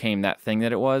and became that thing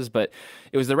that it was. But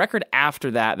it was the record after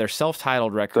that, their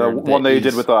self-titled record. The one they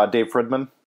did with Dave Fridman?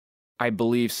 I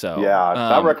believe so. Yeah,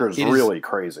 that record is really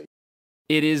crazy.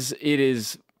 It is.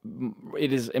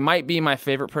 It might be my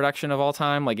favorite production of all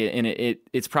time. Like,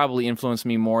 it's probably influenced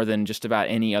me more than just about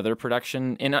any other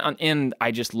production. And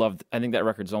I just loved. I think that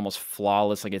record's almost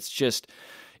flawless. Like, it's just.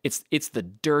 It's the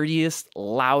dirtiest,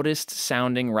 loudest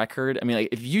sounding record. I mean, like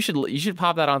you should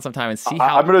pop that on sometime and see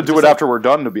how. I'm going to do it after we're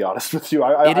done. To be honest with you,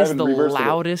 it is the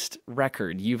loudest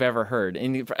record you've ever heard,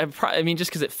 and I mean, just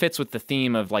because it fits with the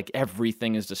theme of like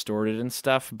everything is distorted and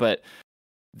stuff. But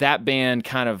that band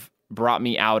kind of brought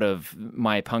me out of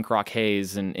my punk rock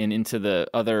haze and into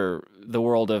the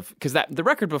world of, because the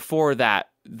record before that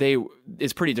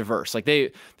is pretty diverse. Like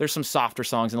there's some softer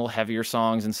songs and a little heavier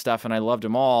songs and stuff, and I loved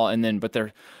them all. And then, but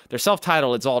they're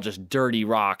self-titled. It's all just dirty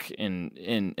rock and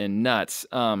nuts.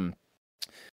 And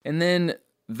then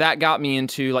that got me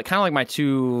into like kind of like my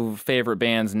two favorite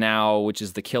bands now, which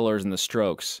is the Killers and the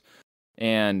Strokes.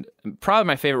 And probably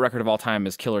my favorite record of all time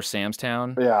is Killer Sam's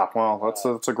Town. Yeah, well,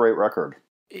 that's a great record.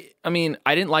 I mean,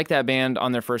 I didn't like that band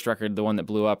on their first record, the one that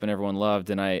blew up and everyone loved.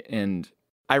 And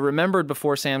I remembered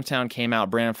before Sam's Town came out,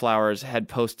 Brandon Flowers had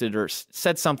posted or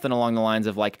said something along the lines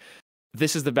of like,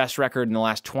 "This is the best record in the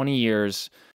last 20 years."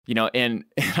 And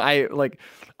I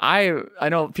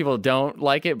know people don't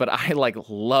like it, but I like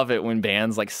love it when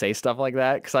bands like say stuff like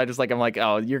that. Cause I'm like,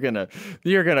 oh, you're gonna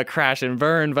crash and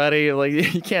burn, buddy. Like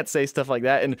you can't say stuff like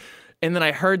that. And then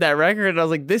I heard that record and I was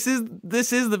like, this is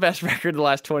the best record of the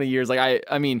last 20 years. Like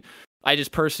I mean, I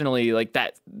just personally like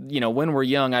that, when we're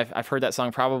young, I've heard that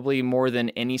song probably more than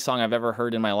any song I've ever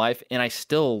heard in my life. And I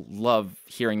still love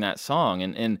hearing that song.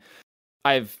 And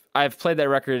I've played that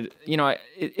record,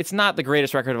 it's not the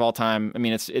greatest record of all time. I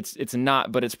mean, it's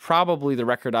not, but it's probably the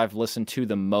record I've listened to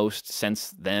the most since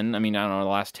then. I mean, I don't know, the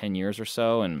last 10 years or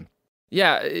so. And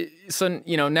yeah, so,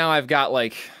 now I've got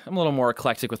like, I'm a little more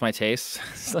eclectic with my tastes.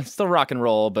 Still rock and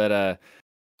roll, but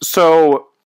So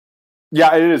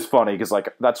yeah, it is funny because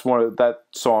like that's that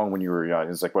song when you were young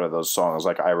is like one of those songs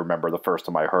like I remember the first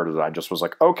time I heard it, I just was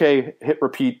like, okay, hit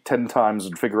repeat 10 times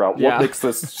and figure out what makes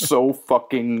this so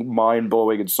fucking mind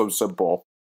blowing and so simple.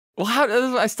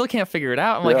 Well, I still can't figure it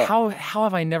out. I'm like, how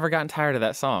have I never gotten tired of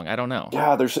that song? I don't know.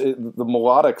 Yeah, the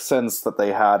melodic sense that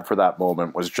they had for that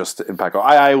moment was just impeccable.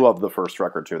 I love the first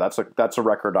record too. That's a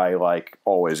record I like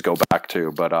always go back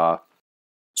to. But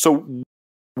so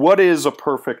what is a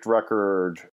perfect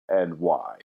record? And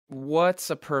why? What's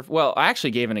a perfect? Well, I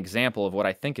actually gave an example of what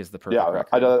I think is the perfect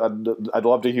record. I'd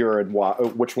love to hear and why,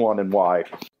 which one and why.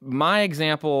 My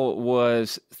example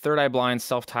was Third Eye Blind's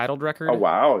self-titled record. Oh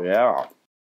wow, yeah.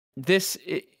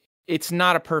 It's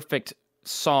not a perfect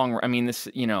song. I mean, there's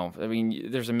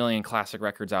a million classic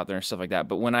records out there and stuff like that.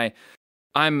 But when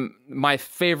my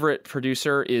favorite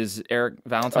producer is Eric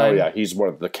Valentine. Oh yeah, he's one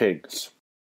of the kings.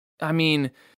 I mean,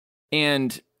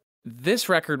 and this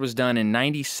record was done in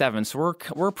 97, so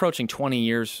we're approaching 20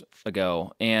 years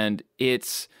ago, and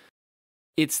it's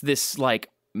this like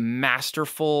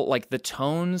masterful, like the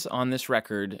tones on this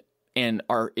record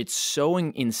it's so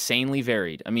insanely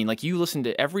varied. I mean, like you listen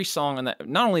to every song on that,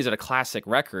 not only is it a classic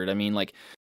record, I mean like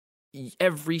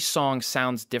every song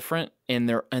sounds different and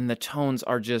the tones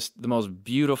are just the most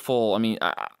beautiful. I mean,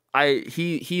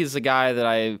 he is a guy that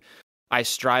I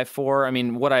strive for. I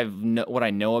mean, what I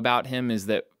know about him is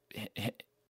that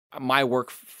my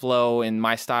workflow and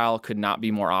my style could not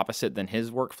be more opposite than his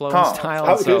workflow and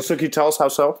style. So can you tell us how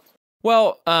so?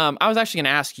 Well, I was actually going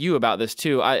to ask you about this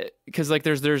too. Because like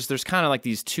there's kind of like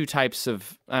these two types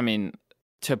of, I mean,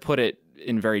 to put it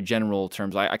in very general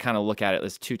terms, I kind of look at it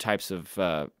as two types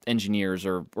of engineers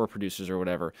or producers or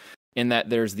whatever. In that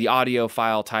there's the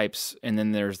audiophile types and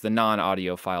then there's the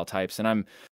non-audiophile types, and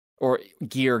or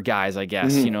gear guys, I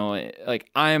guess. Mm-hmm. Like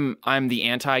I'm the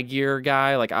anti-gear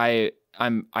guy. Like I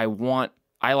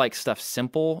like stuff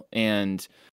simple, and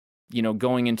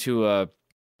going into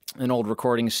an old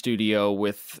recording studio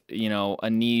with a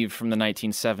Neve from the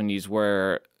 1970s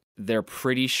where they're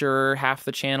pretty sure half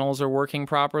the channels are working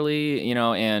properly,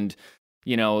 and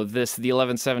the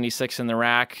 1176 in the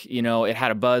rack, it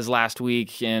had a buzz last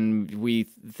week and we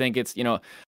think it's,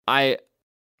 I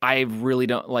really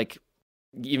don't like,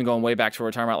 even going way back to what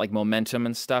we're talking about, like momentum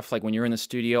and stuff. Like when you're in the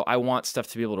studio, I want stuff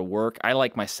to be able to work. I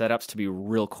like my setups to be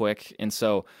real quick. And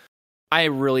so I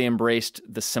really embraced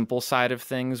the simple side of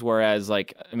things. Whereas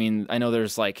like, I mean, I know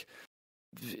there's like,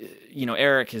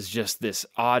 Eric is just this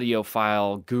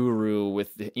audiophile guru with,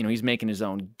 he's making his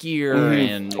own gear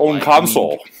and own like,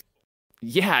 console.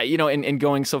 Yeah, and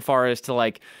going so far as to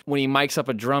like when he mics up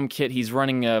a drum kit, he's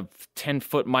running a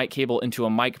 10-foot mic cable into a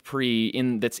mic pre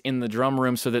that's in the drum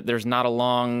room so that there's not a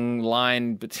long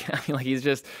line. But like he's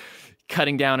just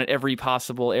cutting down at every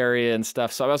possible area and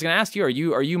stuff. So I was going to ask you,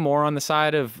 are you more on the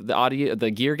side of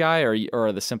the gear guy,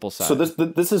 or the simple side? So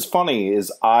this is funny.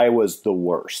 Is I was the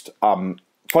worst.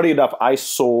 Funny enough, I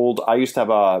used to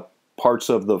have parts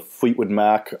of the Fleetwood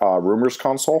Mac Rumors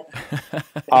console.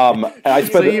 And I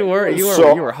spent so you were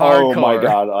hardcore. Oh my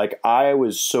god, like I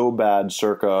was so bad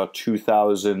circa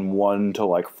 2001 to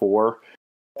like 4.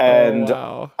 And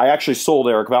I actually sold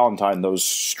Eric Valentine those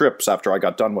strips after I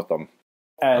got done with them.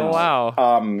 And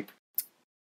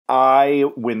I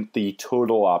went the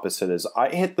total opposite. Is I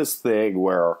hit this thing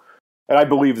where, and I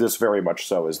believe this very much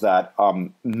so, is that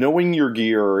knowing your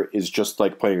gear is just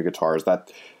like playing a guitar. Is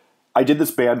that I did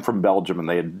this band from Belgium, and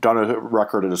they had done a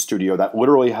record in a studio that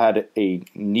literally had a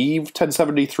Neve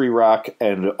 1073 rack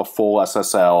and a full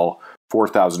SSL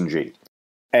 4000G.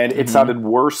 And it sounded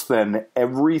worse than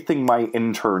everything my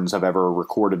interns have ever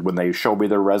recorded when they show me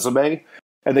their resume.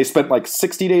 And they spent like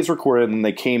 60 days recording, and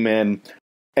they came in,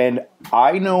 and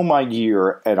I know my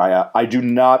gear, and I do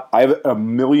not, I have a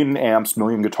million amps,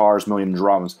 million guitars, million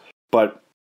drums, but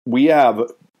we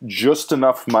have just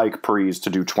enough mic pre's to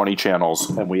do 20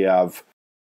 channels, and we have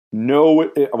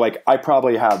I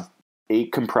probably have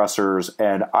 8 compressors,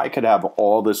 and I could have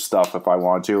all this stuff if I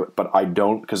want to, but I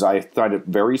don't, because I find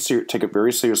it take it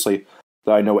very seriously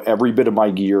that I know every bit of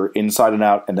my gear inside and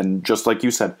out, and then just like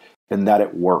you said, and that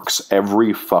it works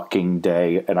every fucking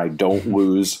day, and I don't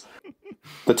lose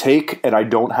the take, and I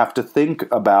don't have to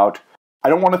think about, I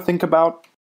don't want to think about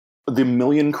the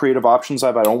million creative options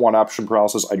I don't want option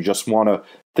paralysis. I just want to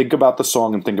think about the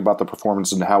song and think about the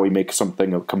performance and how we make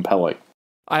something compelling.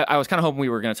 I was kind of hoping we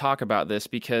were going to talk about this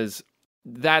because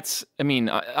it's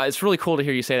really cool to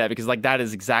hear you say that, because like that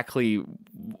is exactly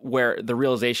where the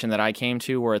realization that I came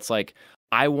to, where it's like,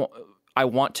 I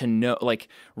want to know, like,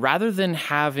 rather than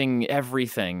having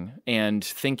everything and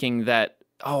thinking that,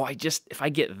 if I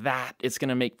get that, it's going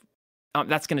to make,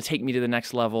 that's going to take me to the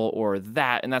next level, or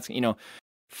that, and that's,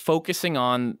 focusing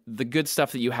on the good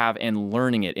stuff that you have and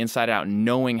learning it inside out,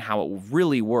 knowing how it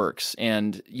really works.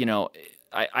 And,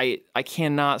 I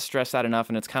cannot stress that enough.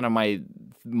 And it's kind of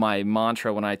my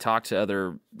mantra when I talk to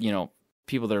other,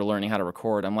 people that are learning how to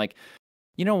record. I'm like,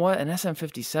 you know what? An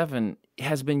SM57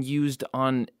 has been used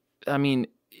on,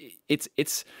 it's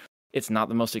not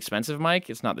the most expensive mic.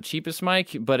 It's not the cheapest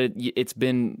mic, but it's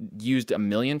been used a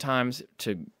million times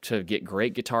to get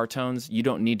great guitar tones. You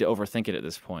don't need to overthink it at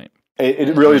this point.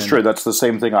 It really is true. That's the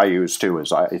same thing I use too.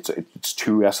 It's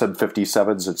two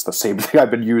SM57s. It's the same thing I've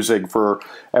been using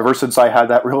ever since I had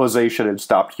that realization and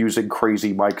stopped using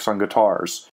crazy mics on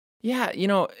guitars. Yeah,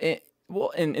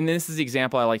 and this is the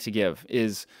example I like to give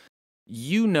is,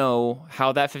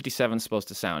 how that 57 is supposed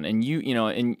to sound, and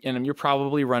and you're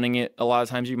probably running it. A lot of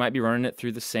times you might be running it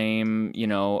through the same mic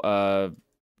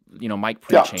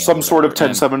pre-chain. Yeah, some sort of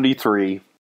 1073.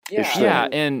 Yeah,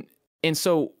 and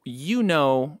so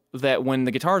that when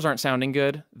the guitars aren't sounding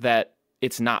good, that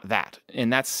it's not that.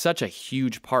 And that's such a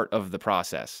huge part of the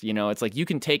process. It's like you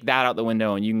can take that out the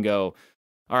window and you can go,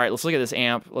 all right, let's look at this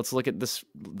amp, let's look at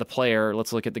the player,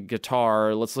 let's look at the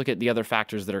guitar, let's look at the other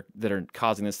factors that are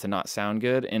causing this to not sound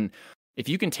good. And if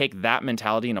you can take that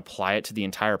mentality and apply it to the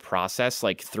entire process,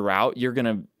 like throughout, you're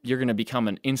gonna become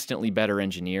an instantly better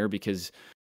engineer, because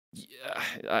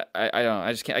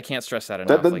I can't stress that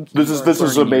enough. This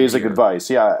is amazing advice.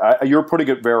 Yeah, you're putting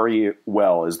it very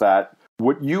well. Is that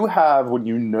what you have when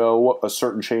you know a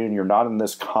certain chain and you're not in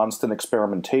this constant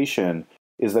experimentation?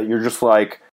 Is that you're just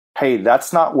like, hey,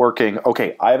 that's not working.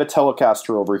 Okay, I have a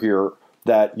Telecaster over here.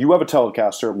 That you have a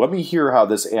Telecaster. Let me hear how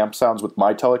this amp sounds with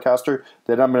my Telecaster.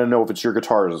 Then I'm going to know if it's your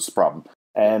guitar that's the problem.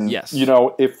 And yes,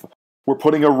 if we're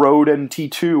putting a Rode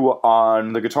NT2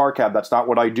 on the guitar cab, that's not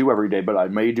what I do every day, but I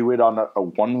may do it on a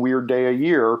one weird day a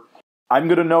year. I'm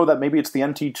going to know that maybe it's the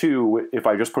NT2 if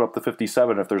I just put up the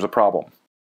 57 if there's a problem.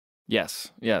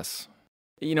 Yes.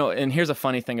 And here's a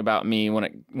funny thing about me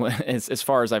as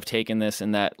far as I've taken this,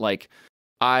 and that like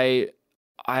I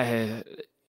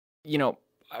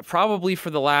probably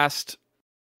for the last,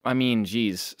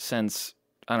 since,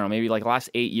 I don't know, maybe like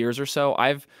last 8 years or so,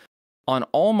 on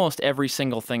almost every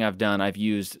single thing I've done, I've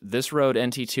used this Rode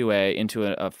NT2A into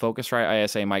a Focusrite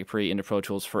ISA mic pre into Pro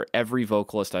Tools for every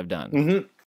vocalist I've done. Mm-hmm.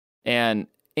 And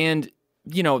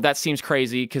that seems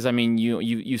crazy because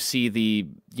you see the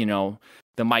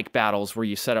mic battles where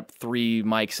you set up 3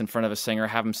 mics in front of a singer,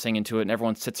 have them sing into it, and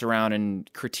everyone sits around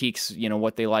and critiques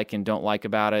what they like and don't like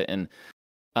about it. And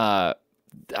I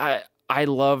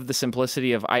love the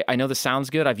simplicity of I know this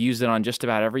sounds good. I've used it on just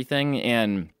about everything,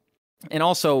 and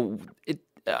also it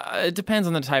depends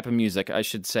on the type of music, I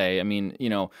should say. When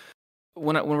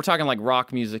we're talking like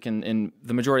rock music and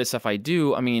the majority of stuff I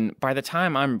do, by the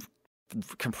time I'm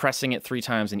compressing it 3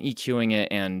 times and EQing it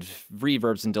and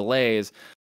reverbs and delays,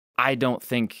 I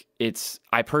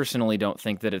personally don't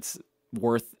think that it's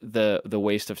worth the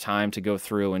waste of time to go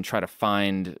through and try to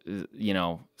find,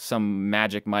 some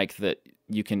magic mic that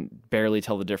you can barely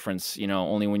tell the difference,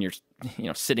 only when you're,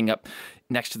 sitting up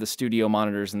next to the studio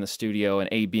monitors in the studio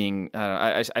and being,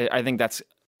 I think that's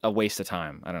a waste of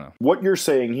time. I don't know. What you're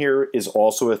saying here is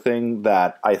also a thing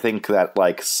that I think that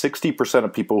like 60%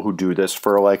 of people who do this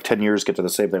for like 10 years get to the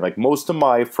same thing. Like most of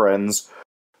my friends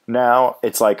now,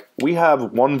 it's like we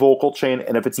have one vocal chain,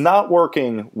 and if it's not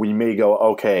working, we may go,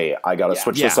 okay, I got to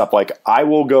switch this up. Like I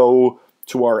will go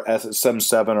to our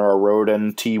SM7 or our Rode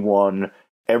NT1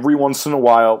 every once in a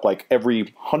while, like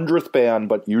every 100th band,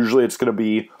 but usually it's going to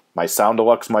be my Sound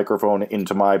Deluxe microphone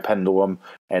into my Pendulum,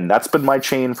 and that's been my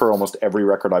chain for almost every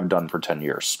record I've done for 10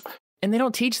 years. And they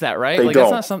don't teach that, right? They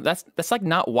don't. That's like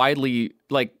not widely,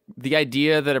 like the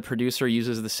idea that a producer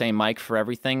uses the same mic for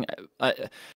everything.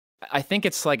 I think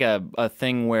it's like a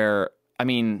thing where,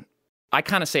 I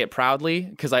kind of say it proudly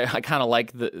because I kind of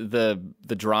like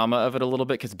the drama of it a little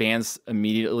bit, because bands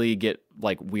immediately get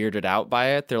like weirded out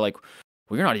by it. They're like,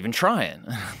 well, you're not even trying.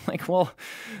 Like, well,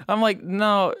 I'm like,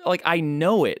 no, like I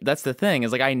know it. That's the thing,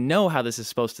 is like I know how this is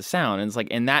supposed to sound. And it's like,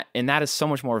 and that is so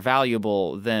much more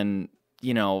valuable than,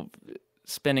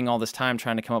 spending all this time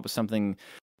trying to come up with something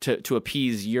to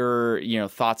appease your,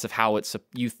 thoughts of how it's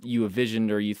you envisioned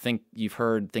or you think you've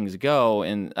heard things go.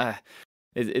 And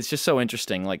it's just so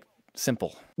interesting. Like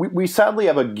simple. We sadly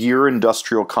have a gear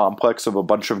industrial complex of a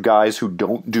bunch of guys who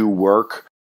don't do work,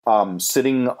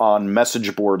 sitting on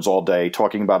message boards all day,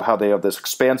 talking about how they have this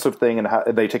expansive thing and how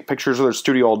they take pictures of their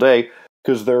studio all day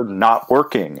because they're not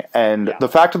working. And the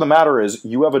fact of the matter is,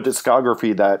 you have a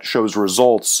discography that shows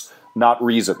results, not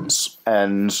reasons.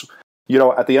 And, you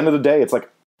know, at the end of the day, it's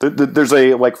like, there's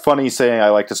a like funny saying I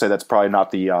like to say that's probably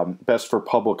not the best for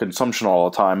public consumption all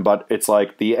the time, but it's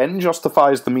like the end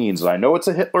justifies the means. And I know it's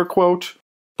a Hitler quote,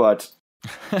 but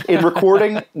in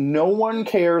recording, no one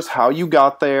cares how you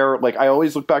got there. Like, I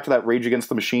always look back to that Rage Against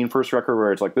the Machine first record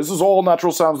where it's like, this is all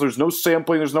natural sounds, there's no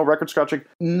sampling, there's no record scratching.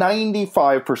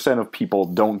 95% of people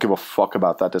don't give a fuck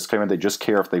about that disclaimer. They just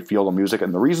care if they feel the music.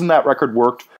 And the reason that record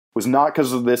worked was not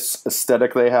because of this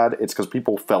aesthetic they had, it's because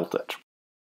people felt it.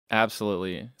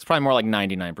 Absolutely. It's probably more like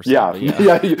 99%.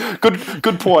 Yeah.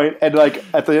 Good point. And like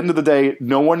at the end of the day,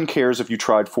 no one cares if you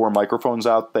tried 4 microphones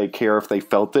out. They care if they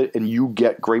felt it, and you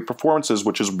get great performances,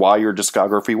 which is why your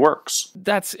discography works.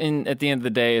 That's at the end of the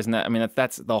day, isn't that? I mean,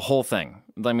 that's the whole thing.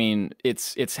 I mean,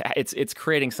 it's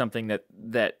creating something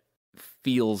that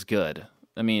feels good.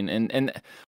 I mean,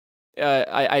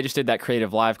 I just did that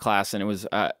creative live class, and it was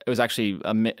actually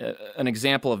an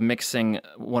example of mixing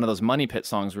one of those Money Pit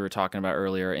songs we were talking about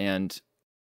earlier. And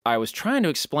I was trying to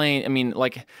explain, I mean,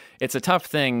 like, it's a tough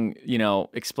thing, you know,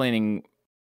 explaining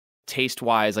taste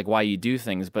wise, like why you do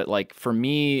things. But like for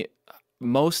me,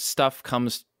 most stuff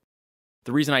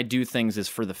the reason I do things is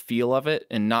for the feel of it,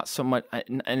 and not so much,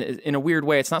 and in a weird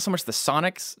way, it's not so much the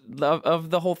sonics of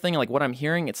the whole thing, like what I'm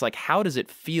hearing. It's like, how does it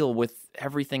feel with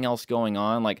everything else going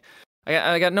on? Like,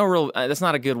 I got no real, that's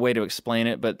not a good way to explain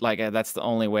it, but like, that's the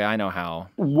only way I know how.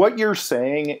 What you're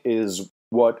saying is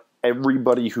what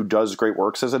everybody who does great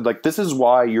work says. And like, this is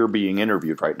why you're being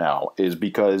interviewed right now, is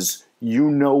because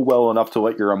you know well enough to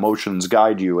let your emotions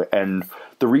guide you. And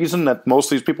the reason that most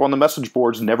of these people on the message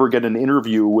boards never get an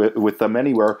interview with them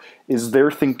anywhere is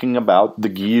they're thinking about the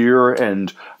gear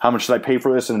and how much did I pay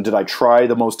for this, and did I try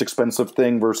the most expensive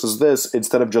thing versus this,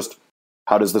 instead of just,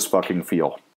 how does this fucking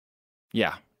feel?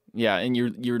 Yeah. Yeah, and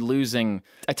you're losing.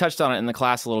 I touched on it in the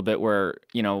class a little bit, where,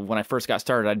 you know, when I first got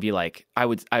started, I'd be like,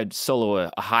 I'd solo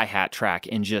a hi-hat track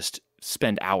and just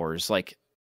spend hours like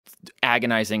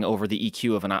agonizing over the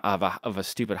EQ of a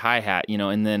stupid hi-hat, you know,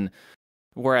 and then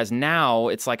whereas now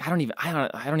it's like I don't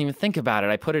even think about it.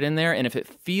 I put it in there, and if it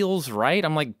feels right,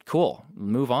 I'm like, cool,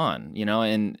 move on, you know.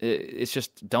 And it's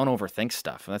just, don't overthink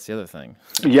stuff. That's the other thing.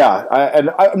 Yeah,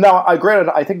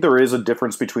 granted, I think there is a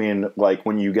difference between like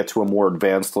when you get to a more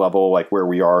advanced level, like where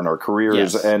we are in our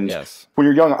careers, and when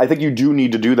you're young. I think you do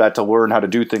need to do that to learn how to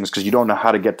do things, because you don't know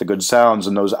how to get the good sounds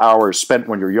in those hours spent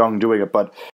when you're young doing it.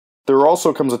 But there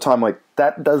also comes a time like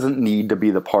that doesn't need to be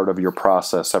the part of your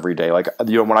process every day. Like,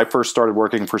 you know, when I first started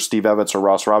working for Steve Evans or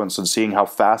Ross Robinson, seeing how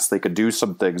fast they could do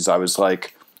some things, I was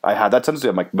like, I had that tendency.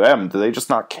 I'm like, do they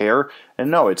just not care? And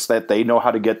no, it's that they know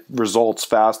how to get results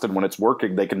fast, and when it's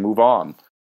working, they can move on.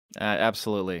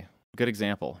 Absolutely. Good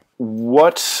example.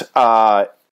 What I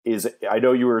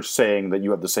know you were saying that you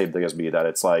have the same thing as me, that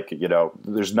it's like, you know,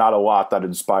 there's not a lot that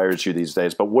inspires you these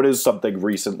days, but what is something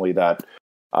recently that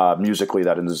musically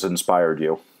that has inspired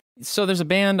you? So there's a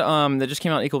band that just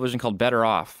came out in Equal Vision called Better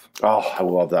Off. Oh, I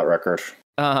love that record.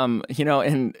 You know,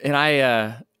 and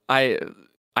I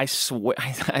swear,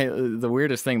 the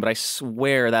weirdest thing, but I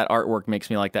swear that artwork makes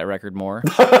me like that record more.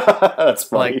 That's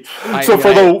funny. Like,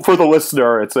 for the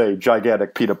listener, it's a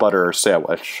gigantic peanut butter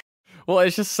sandwich. Well,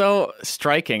 it's just so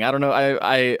striking. I don't know.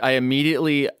 I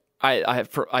immediately I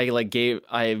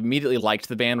immediately liked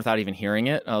the band without even hearing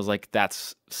it. I was like,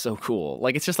 that's so cool.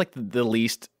 Like, it's just like the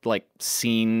least like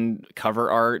seen cover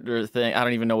art or thing. I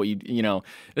don't even know what you know.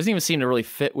 It doesn't even seem to really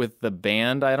fit with the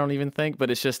band, I don't even think,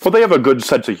 but it's just. Well, they have a good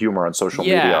sense of humor on social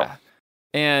media.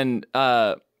 And man,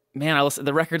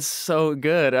 the record's so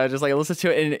good. I just like listen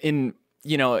to it in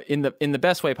you know, in the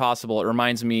best way possible. It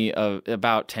reminds me of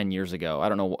about 10 years ago. I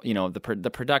don't know, you know, the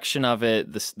production of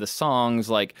it, the songs,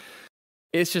 like.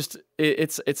 It's just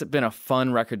it's been a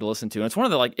fun record to listen to, and it's one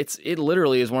of the like it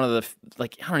literally is one of the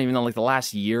like I don't even know, like the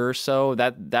last year or so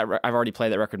that I've already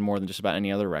played that record more than just about any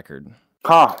other record.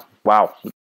 Wow,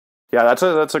 yeah,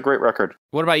 that's a great record.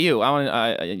 What about you?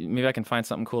 Maybe I can find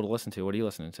something cool to listen to. What are you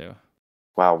listening to?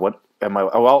 Wow, what am I?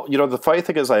 Well, you know, the funny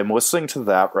thing is I'm listening to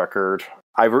that record.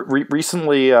 I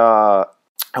recently I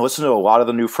listened to a lot of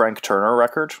the new Frank Turner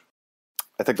record.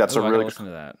 I think that's a really listen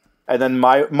to that. And then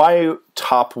my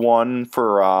top one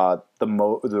for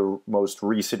the most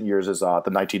recent years is the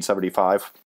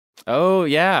 1975. Oh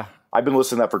yeah, I've been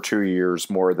listening to that for 2 years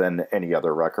more than any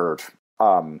other record.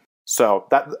 So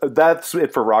that's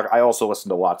it for rock. I also listen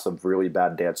to lots of really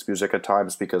bad dance music at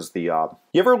times because you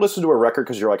ever listen to a record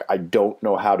because you're like, I don't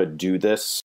know how to do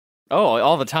this? Oh,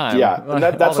 all the time. Yeah, and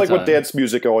that's like what dance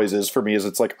music always is for me, is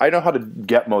it's like, I know how to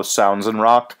get most sounds in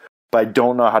rock, but I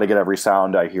don't know how to get every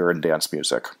sound I hear in dance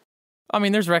music. I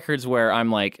mean, there's records where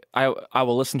I'm like, I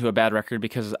will listen to a bad record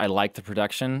because I like the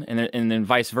production, and then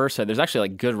vice versa. There's actually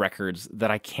like good records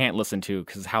that I can't listen to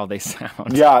because of how they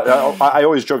sound. Yeah, I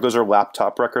always joke those are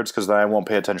laptop records because then I won't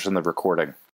pay attention to the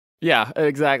recording. Yeah,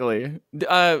 exactly.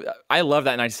 I love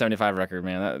that 1975 record,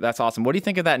 man. That's awesome. What do you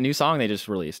think of that new song they just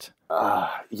released?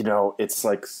 It's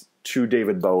like too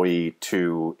David Bowie,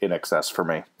 too InXS for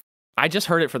me. I just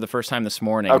heard it for the first time this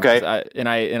morning. Okay,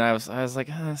 I was like,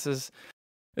 this is.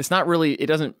 It's not really. It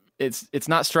doesn't. It's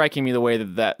not striking me the way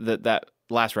that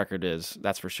last record is.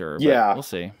 That's for sure. But yeah, we'll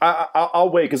see. I'll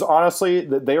wait, because honestly,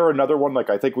 they are another one. Like,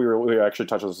 I think we actually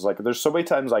touched on this. Like, there's so many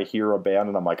times I hear a band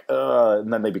and I'm like,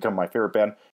 and then they become my favorite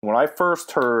band. When I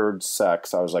first heard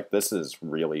Sex, I was like, this is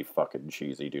really fucking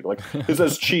cheesy, dude. Like, it's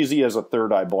as cheesy as a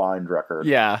Third Eye Blind record.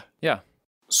 Yeah.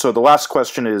 So the last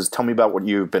question is, tell me about what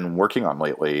you've been working on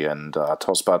lately, and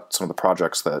tell us about some of the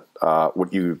projects that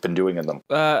what you've been doing in them.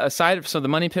 So the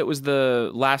Money Pit was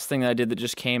the last thing that I did that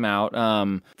just came out.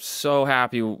 So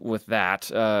happy with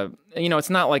that. It's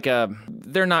not like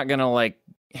they're not gonna like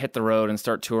hit the road and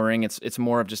start touring. It's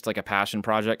more of just like a passion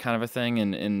project kind of a thing,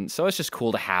 and so it's just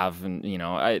cool to have, and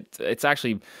it's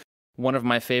actually one of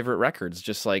my favorite records.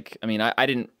 Just like, I mean, I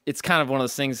didn't, it's kind of one of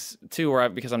those things too, where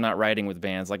because I'm not writing with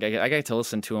bands, like I get to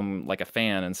listen to them like a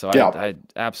fan. And so I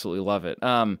absolutely love it.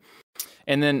 And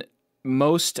then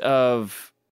most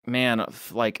of,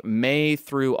 like May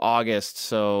through August.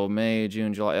 So May,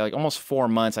 June, July, like almost 4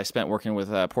 months I spent working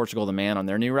with Portugal The Man on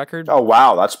their new record. Oh,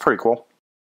 wow. That's pretty cool.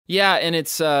 Yeah. And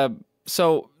it's,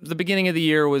 so the beginning of the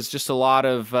year was just a lot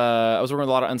of, I was working with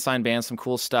a lot of unsigned bands, some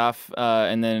cool stuff.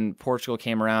 And then Portugal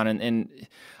came around, and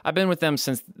I've been with them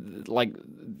since, like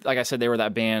I said, they were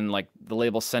that band, like the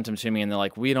label sent them to me and they're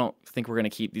like, we don't think we're going to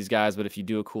keep these guys, but if you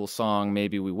do a cool song,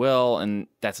 maybe we will. And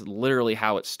that's literally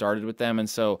how it started with them. And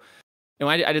so,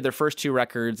 I did their first 2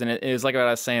 records, and it was like what I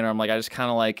was saying, I'm like, I just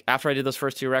kind of like, after I did those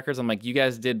first 2 records, I'm like, you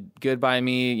guys did good by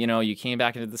me. You came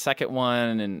back into the second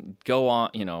one, and go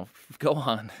on,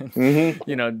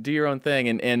 mm-hmm. Do your own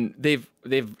thing. And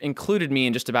they've included me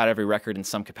in just about every record in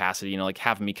some capacity, like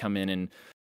having me come in and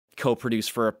co-produce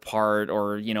for a part,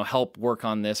 or, help work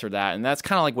on this or that. And that's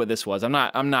kind of like what this was. I'm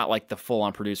not like the full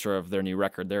on producer of their new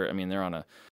record. They're on I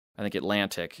think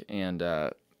Atlantic, and,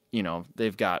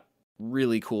 they've got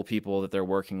really cool people that they're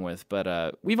working with,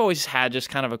 but we've always had just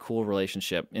kind of a cool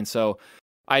relationship. And so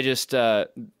I just they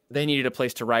needed a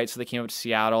place to write, so they came up to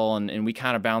Seattle, and we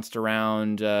kind of bounced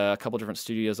around a couple different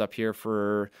studios up here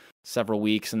for several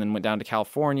weeks, and then went down to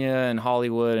California and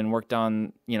Hollywood and worked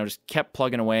on, just kept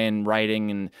plugging away and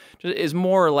writing, and just is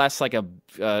more or less like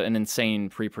an insane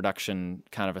pre-production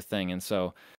kind of a thing. And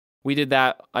so we did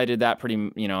that. I did that pretty,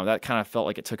 that kind of felt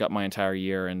like it took up my entire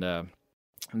year, and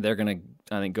they're gonna,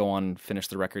 I think, go on and finish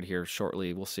the record here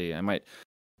shortly. We'll see. I might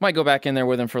go back in there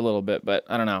with them for a little bit, but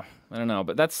I don't know.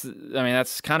 But that's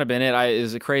kind of been it.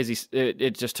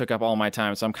 It just took up all my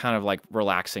time, so I'm kind of like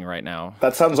relaxing right now.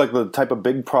 That sounds like the type of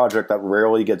big project that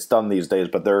rarely gets done these days,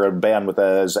 but they're a band with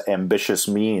as ambitious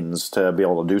means to be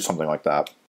able to do something like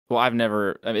that. Well, I've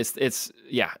never.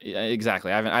 Yeah,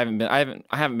 exactly. I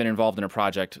haven't been involved in a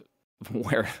project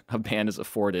where a band is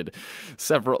afforded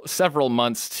several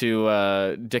months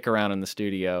to dick around in the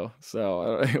studio.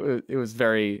 So it was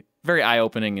very, very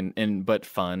eye-opening and but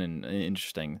fun and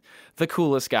interesting. The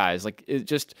coolest guys, like, it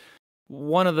just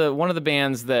one of the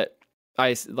bands that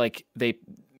I like. They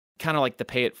kind of like the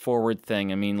pay it forward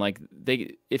thing. I mean, like,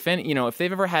 if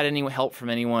they've ever had any help from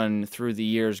anyone through the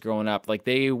years growing up, like,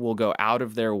 they will go out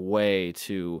of their way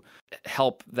to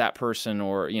help that person,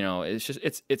 or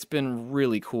it's been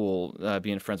really cool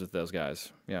being friends with those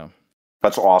guys. Yeah,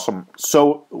 that's awesome.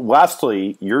 So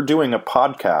lastly, you're doing a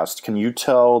podcast. Can you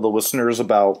tell the listeners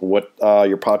about what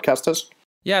your podcast is?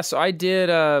 Yeah, so I did.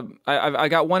 I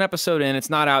got one episode in. It's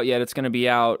not out yet. It's going to be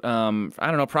out. I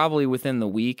don't know, probably within the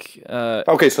week.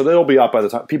 Okay, so they'll be out by the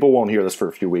time people won't hear this for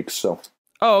a few weeks. So.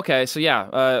 Oh, okay. So yeah,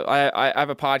 I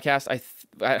have a podcast. I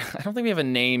don't think we have a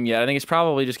name yet. I think it's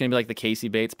probably just going to be like the Casey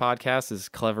Bates podcast, as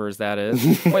clever as that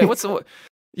is. Wait, what's the?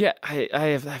 Yeah,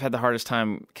 I've had the hardest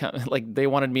time. Like, they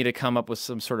wanted me to come up with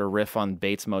some sort of riff on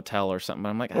Bates Motel or something. But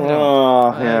I'm like,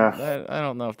 I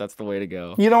don't know if that's the way to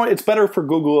go. It's better for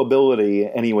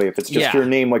Googleability anyway if it's just your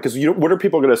name. Like, because what are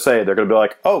people going to say? They're going to be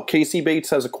like, "Oh, Casey Bates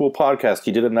has a cool podcast.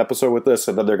 He did an episode with this,"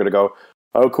 and then they're going to go,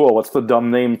 Oh, cool. What's the dumb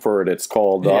name for it? It's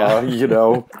called, you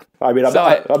know, I mean, I'm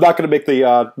not going to make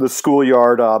the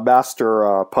schoolyard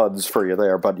master puns for you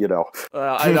there, but, you know.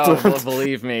 I know,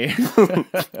 believe me.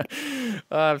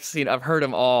 I've heard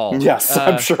them all. Yes,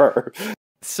 I'm sure.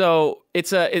 So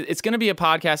it's going to be a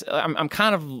podcast.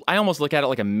 I almost look at it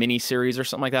like a mini series or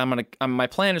something like that. My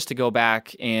plan is to go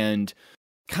back and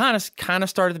kind of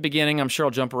start at the beginning. I'm sure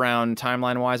I'll jump around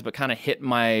timeline wise, but kind of hit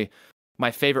my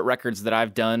favorite records that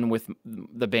I've done with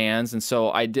the bands. And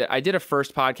so I did a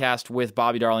first podcast with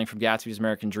Bobby Darling from Gatsbys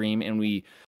American Dream, and we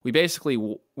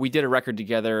basically did a record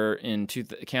together in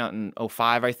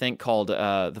 2005, I think, called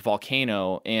The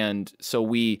Volcano. And so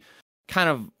we kind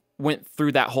of went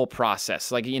through that whole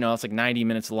process. Like, you know, it's like 90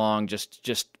 minutes long,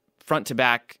 just front to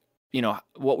back, you know,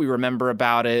 what we remember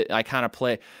about it. I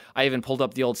even pulled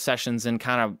up the old sessions and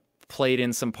kind of played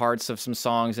in some parts of some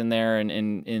songs in there,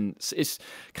 and it's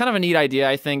kind of a neat idea,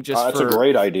 I think. That's a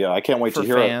great idea. I can't wait to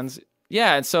hear fans. It.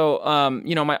 Yeah, and so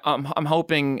you know, I'm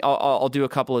hoping I'll do a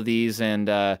couple of these, and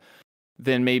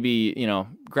then maybe, you know,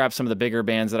 grab some of the bigger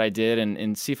bands that I did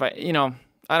and see if I, you know,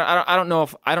 I don't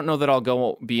know that I'll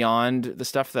go beyond the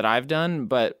stuff that I've done,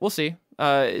 but we'll see.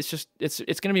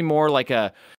 It's gonna be more like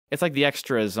it's like the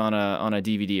extras on a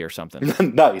DVD or something.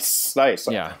 Nice.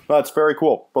 Yeah. That's very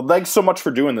cool. Well, thanks so much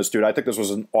for doing this, dude. I think this was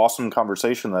an awesome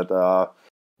conversation that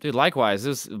Dude, likewise.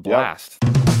 This was a blast. Yeah.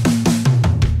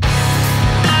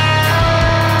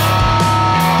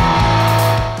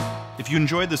 If you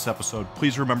enjoyed this episode,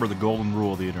 please remember the golden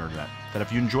rule of the internet, that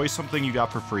if you enjoy something you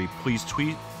got for free, please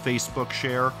tweet, Facebook,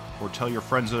 share, or tell your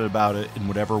friends about it in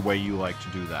whatever way you like to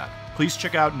do that. Please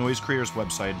check out Noise Creator's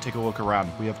website and take a look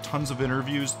around. We have tons of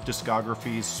interviews,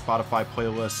 discographies, Spotify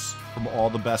playlists from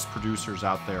all the best producers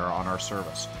out there on our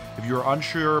service. If you're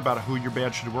unsure about who your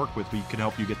band should work with, we can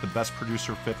help you get the best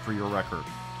producer fit for your record.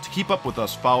 To keep up with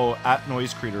us, follow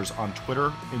 @Noise Creators on Twitter,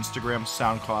 Instagram,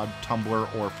 SoundCloud,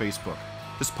 Tumblr, or Facebook.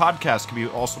 This podcast can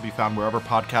also be found wherever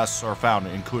podcasts are found,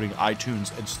 including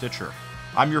iTunes and Stitcher.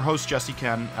 I'm your host, Jesse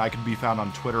Cannon. I can be found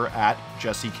on Twitter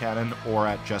 @JesseCannon or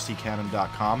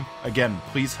 @jessecannon.com. Again,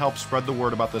 please help spread the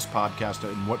word about this podcast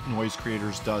and what Noise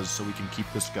Creators does so we can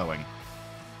keep this going.